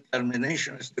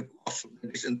self-determination as the cause of the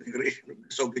disintegration of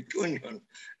the Soviet Union.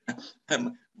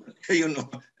 You know,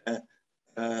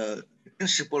 the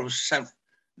principle of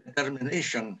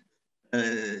self-determination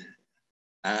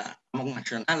among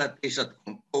nationalities that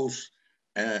compose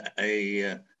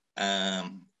a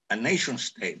nation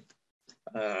state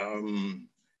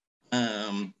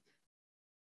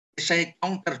is a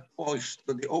counterpoise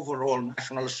to the overall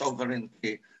national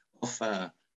sovereignty of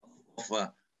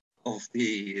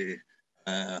the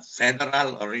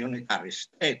federal or unitary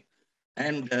state,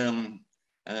 and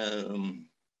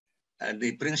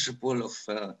the principle of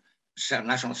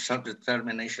national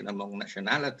self-determination among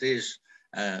nationalities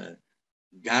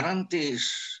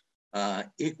guarantees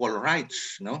equal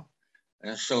rights. No,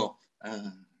 so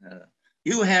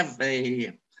you have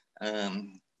a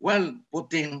well,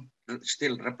 Putin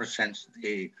still represents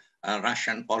the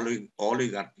Russian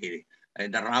oligarchy,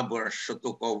 the robbers who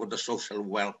took over the social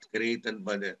wealth created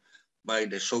by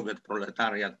the Soviet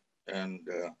proletariat and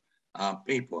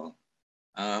people.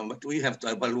 But we have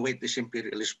to evaluate these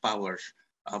imperialist powers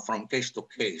from case to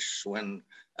case when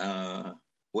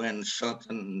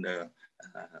certain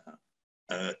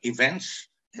events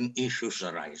and issues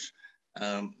arise.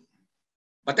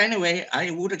 But anyway, I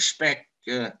would expect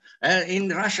in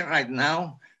Russia right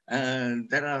now,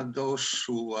 there are those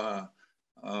who are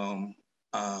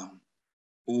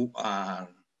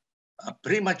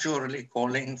prematurely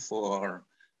calling for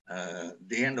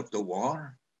the end of the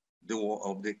war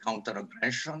of the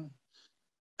counter-aggression.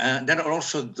 There are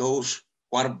also those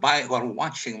who are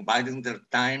watching, biding their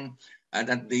time,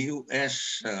 that the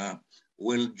U.S.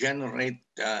 Will generate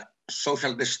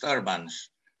social disturbance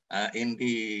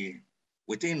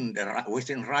within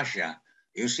Russia.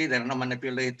 You see, they're now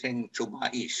manipulating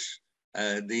Chubais,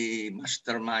 the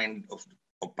mastermind of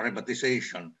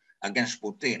privatization against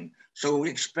Putin. So we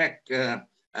expect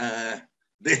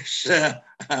these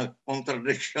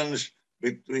contradictions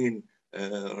between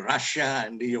Russia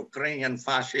and the Ukrainian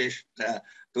fascists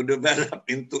to develop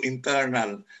into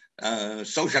internal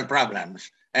social problems.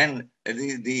 And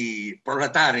the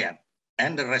proletariat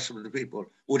and the rest of the people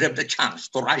would have the chance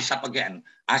to rise up again,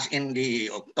 as in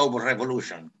the October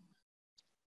Revolution.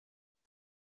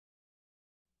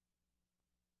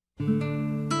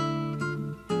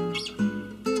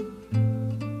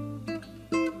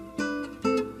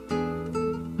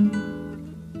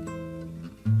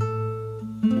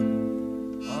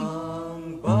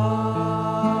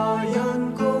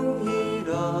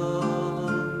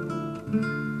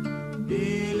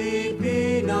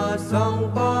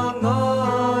 Ang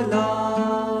pangalan,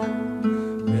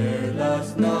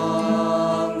 belas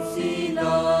ng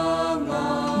silangan,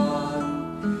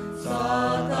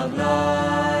 sa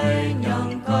taglay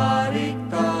niyang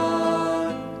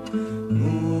kariktan,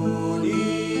 ngunit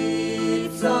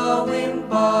sa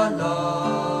wimpalan,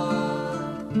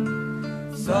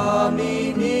 sa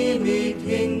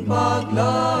minimithing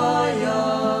paglaya,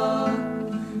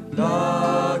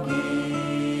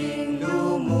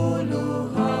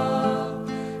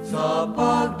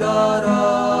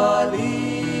 pagdaralita.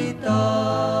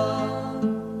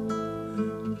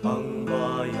 Ang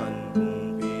bayan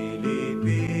kong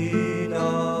Pilipinas,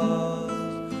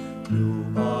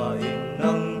 lupain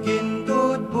ng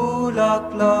ginto't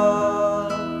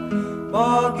bulaklak,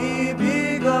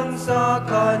 pag-ibigang sa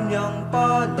kanyang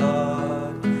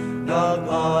palad,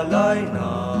 nag-alay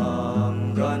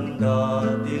ng ganda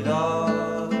dilag.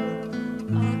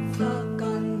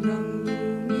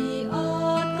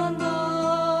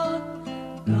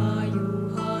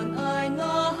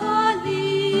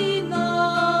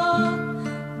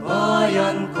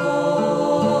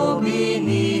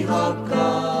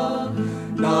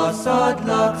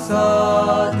 Nasadlak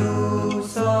sa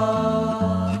dusa,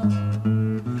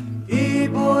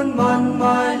 ibon man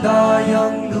may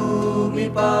layang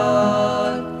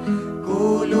lumipad,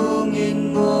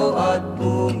 kulungin mo at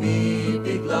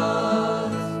pumipiglas,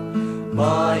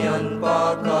 bayan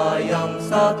pa kayang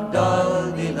sakdal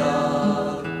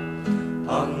dilag,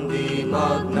 ang di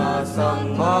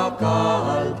magnasang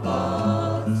makaalpas.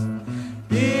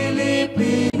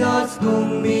 Pilipinas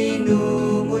kung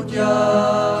minumudyak,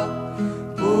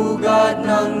 pugad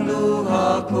ng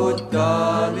luha ko't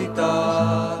kalita,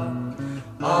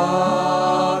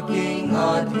 aking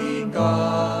adhika,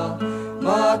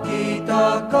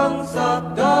 makita kang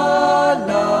sakdalaya.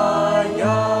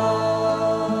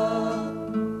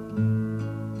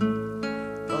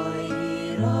 Kay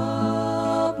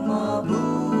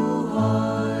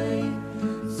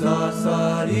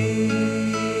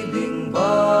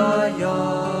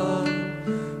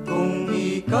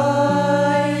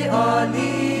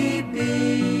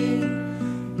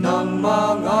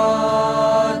mga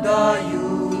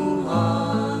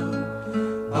dayuhan.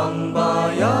 Ang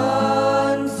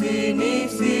bayan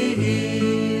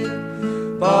sinisihir,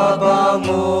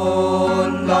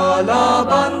 babangon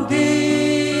lalaban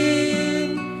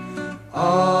din.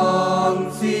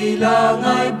 Ang silang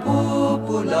ay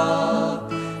pupula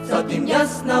sa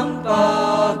timyas ng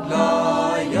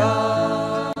paglaya.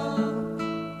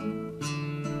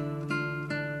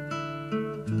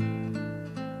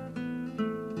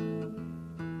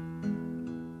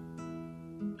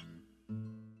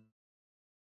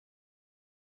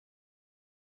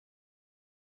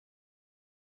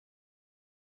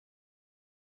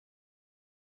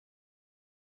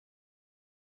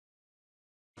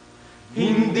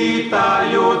 Hindi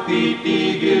tayo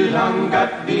titigil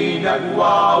hanggat di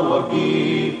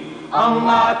nagwawagi ang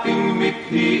ating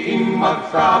mithiing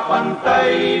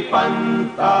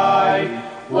magkapantay-pantay.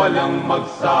 Walang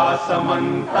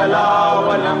magsasamantala,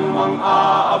 walang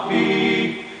mang-aapi.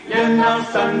 Yan ang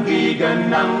sandigan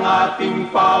ng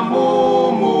ating pamumuhay.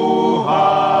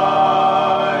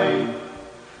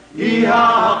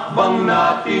 Ihahakbang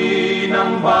natin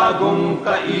ang bagong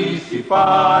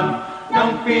kaisipan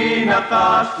ng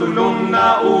pinakasulong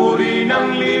na uri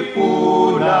ng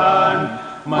lipunan.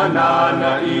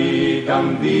 Mananaig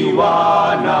ang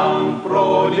diwa ng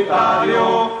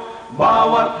proletaryo,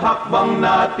 bawat hakbang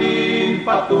natin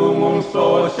patungong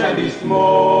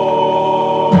sosyalismo.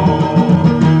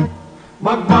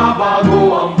 Magbabago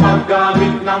ang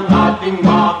paggamit ng ating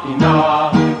makina,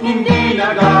 hindi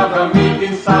na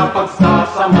gagamitin sa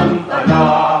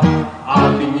pagsasamantala.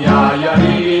 Ating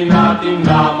yayariin, natin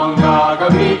lamang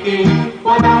gagamitin,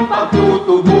 walang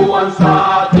pagtutubuan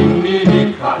sa ating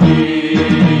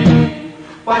lilikhain.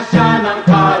 Pasya ng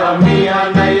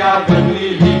karamihan ay agad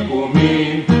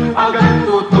lilikumin, agad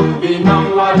tutugin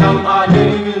ng walang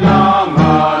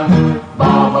alinlangan.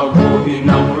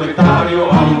 Babaguhin ng proletaryo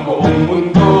ang buong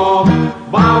mundo,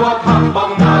 bawat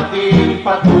hakbang natin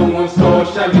patungong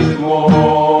sosyalismo.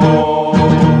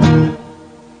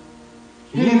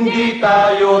 Hindi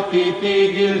tayo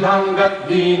titigil hanggat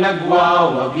di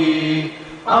nagwawagi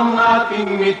ang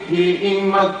ating mithiing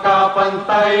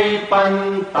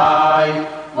magkapantay-pantay.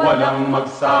 Walang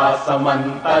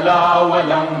magsasamantala,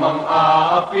 walang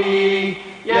mang-aapi.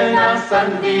 Yan ang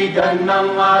sandigan ng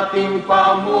ating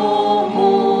pamumuhay.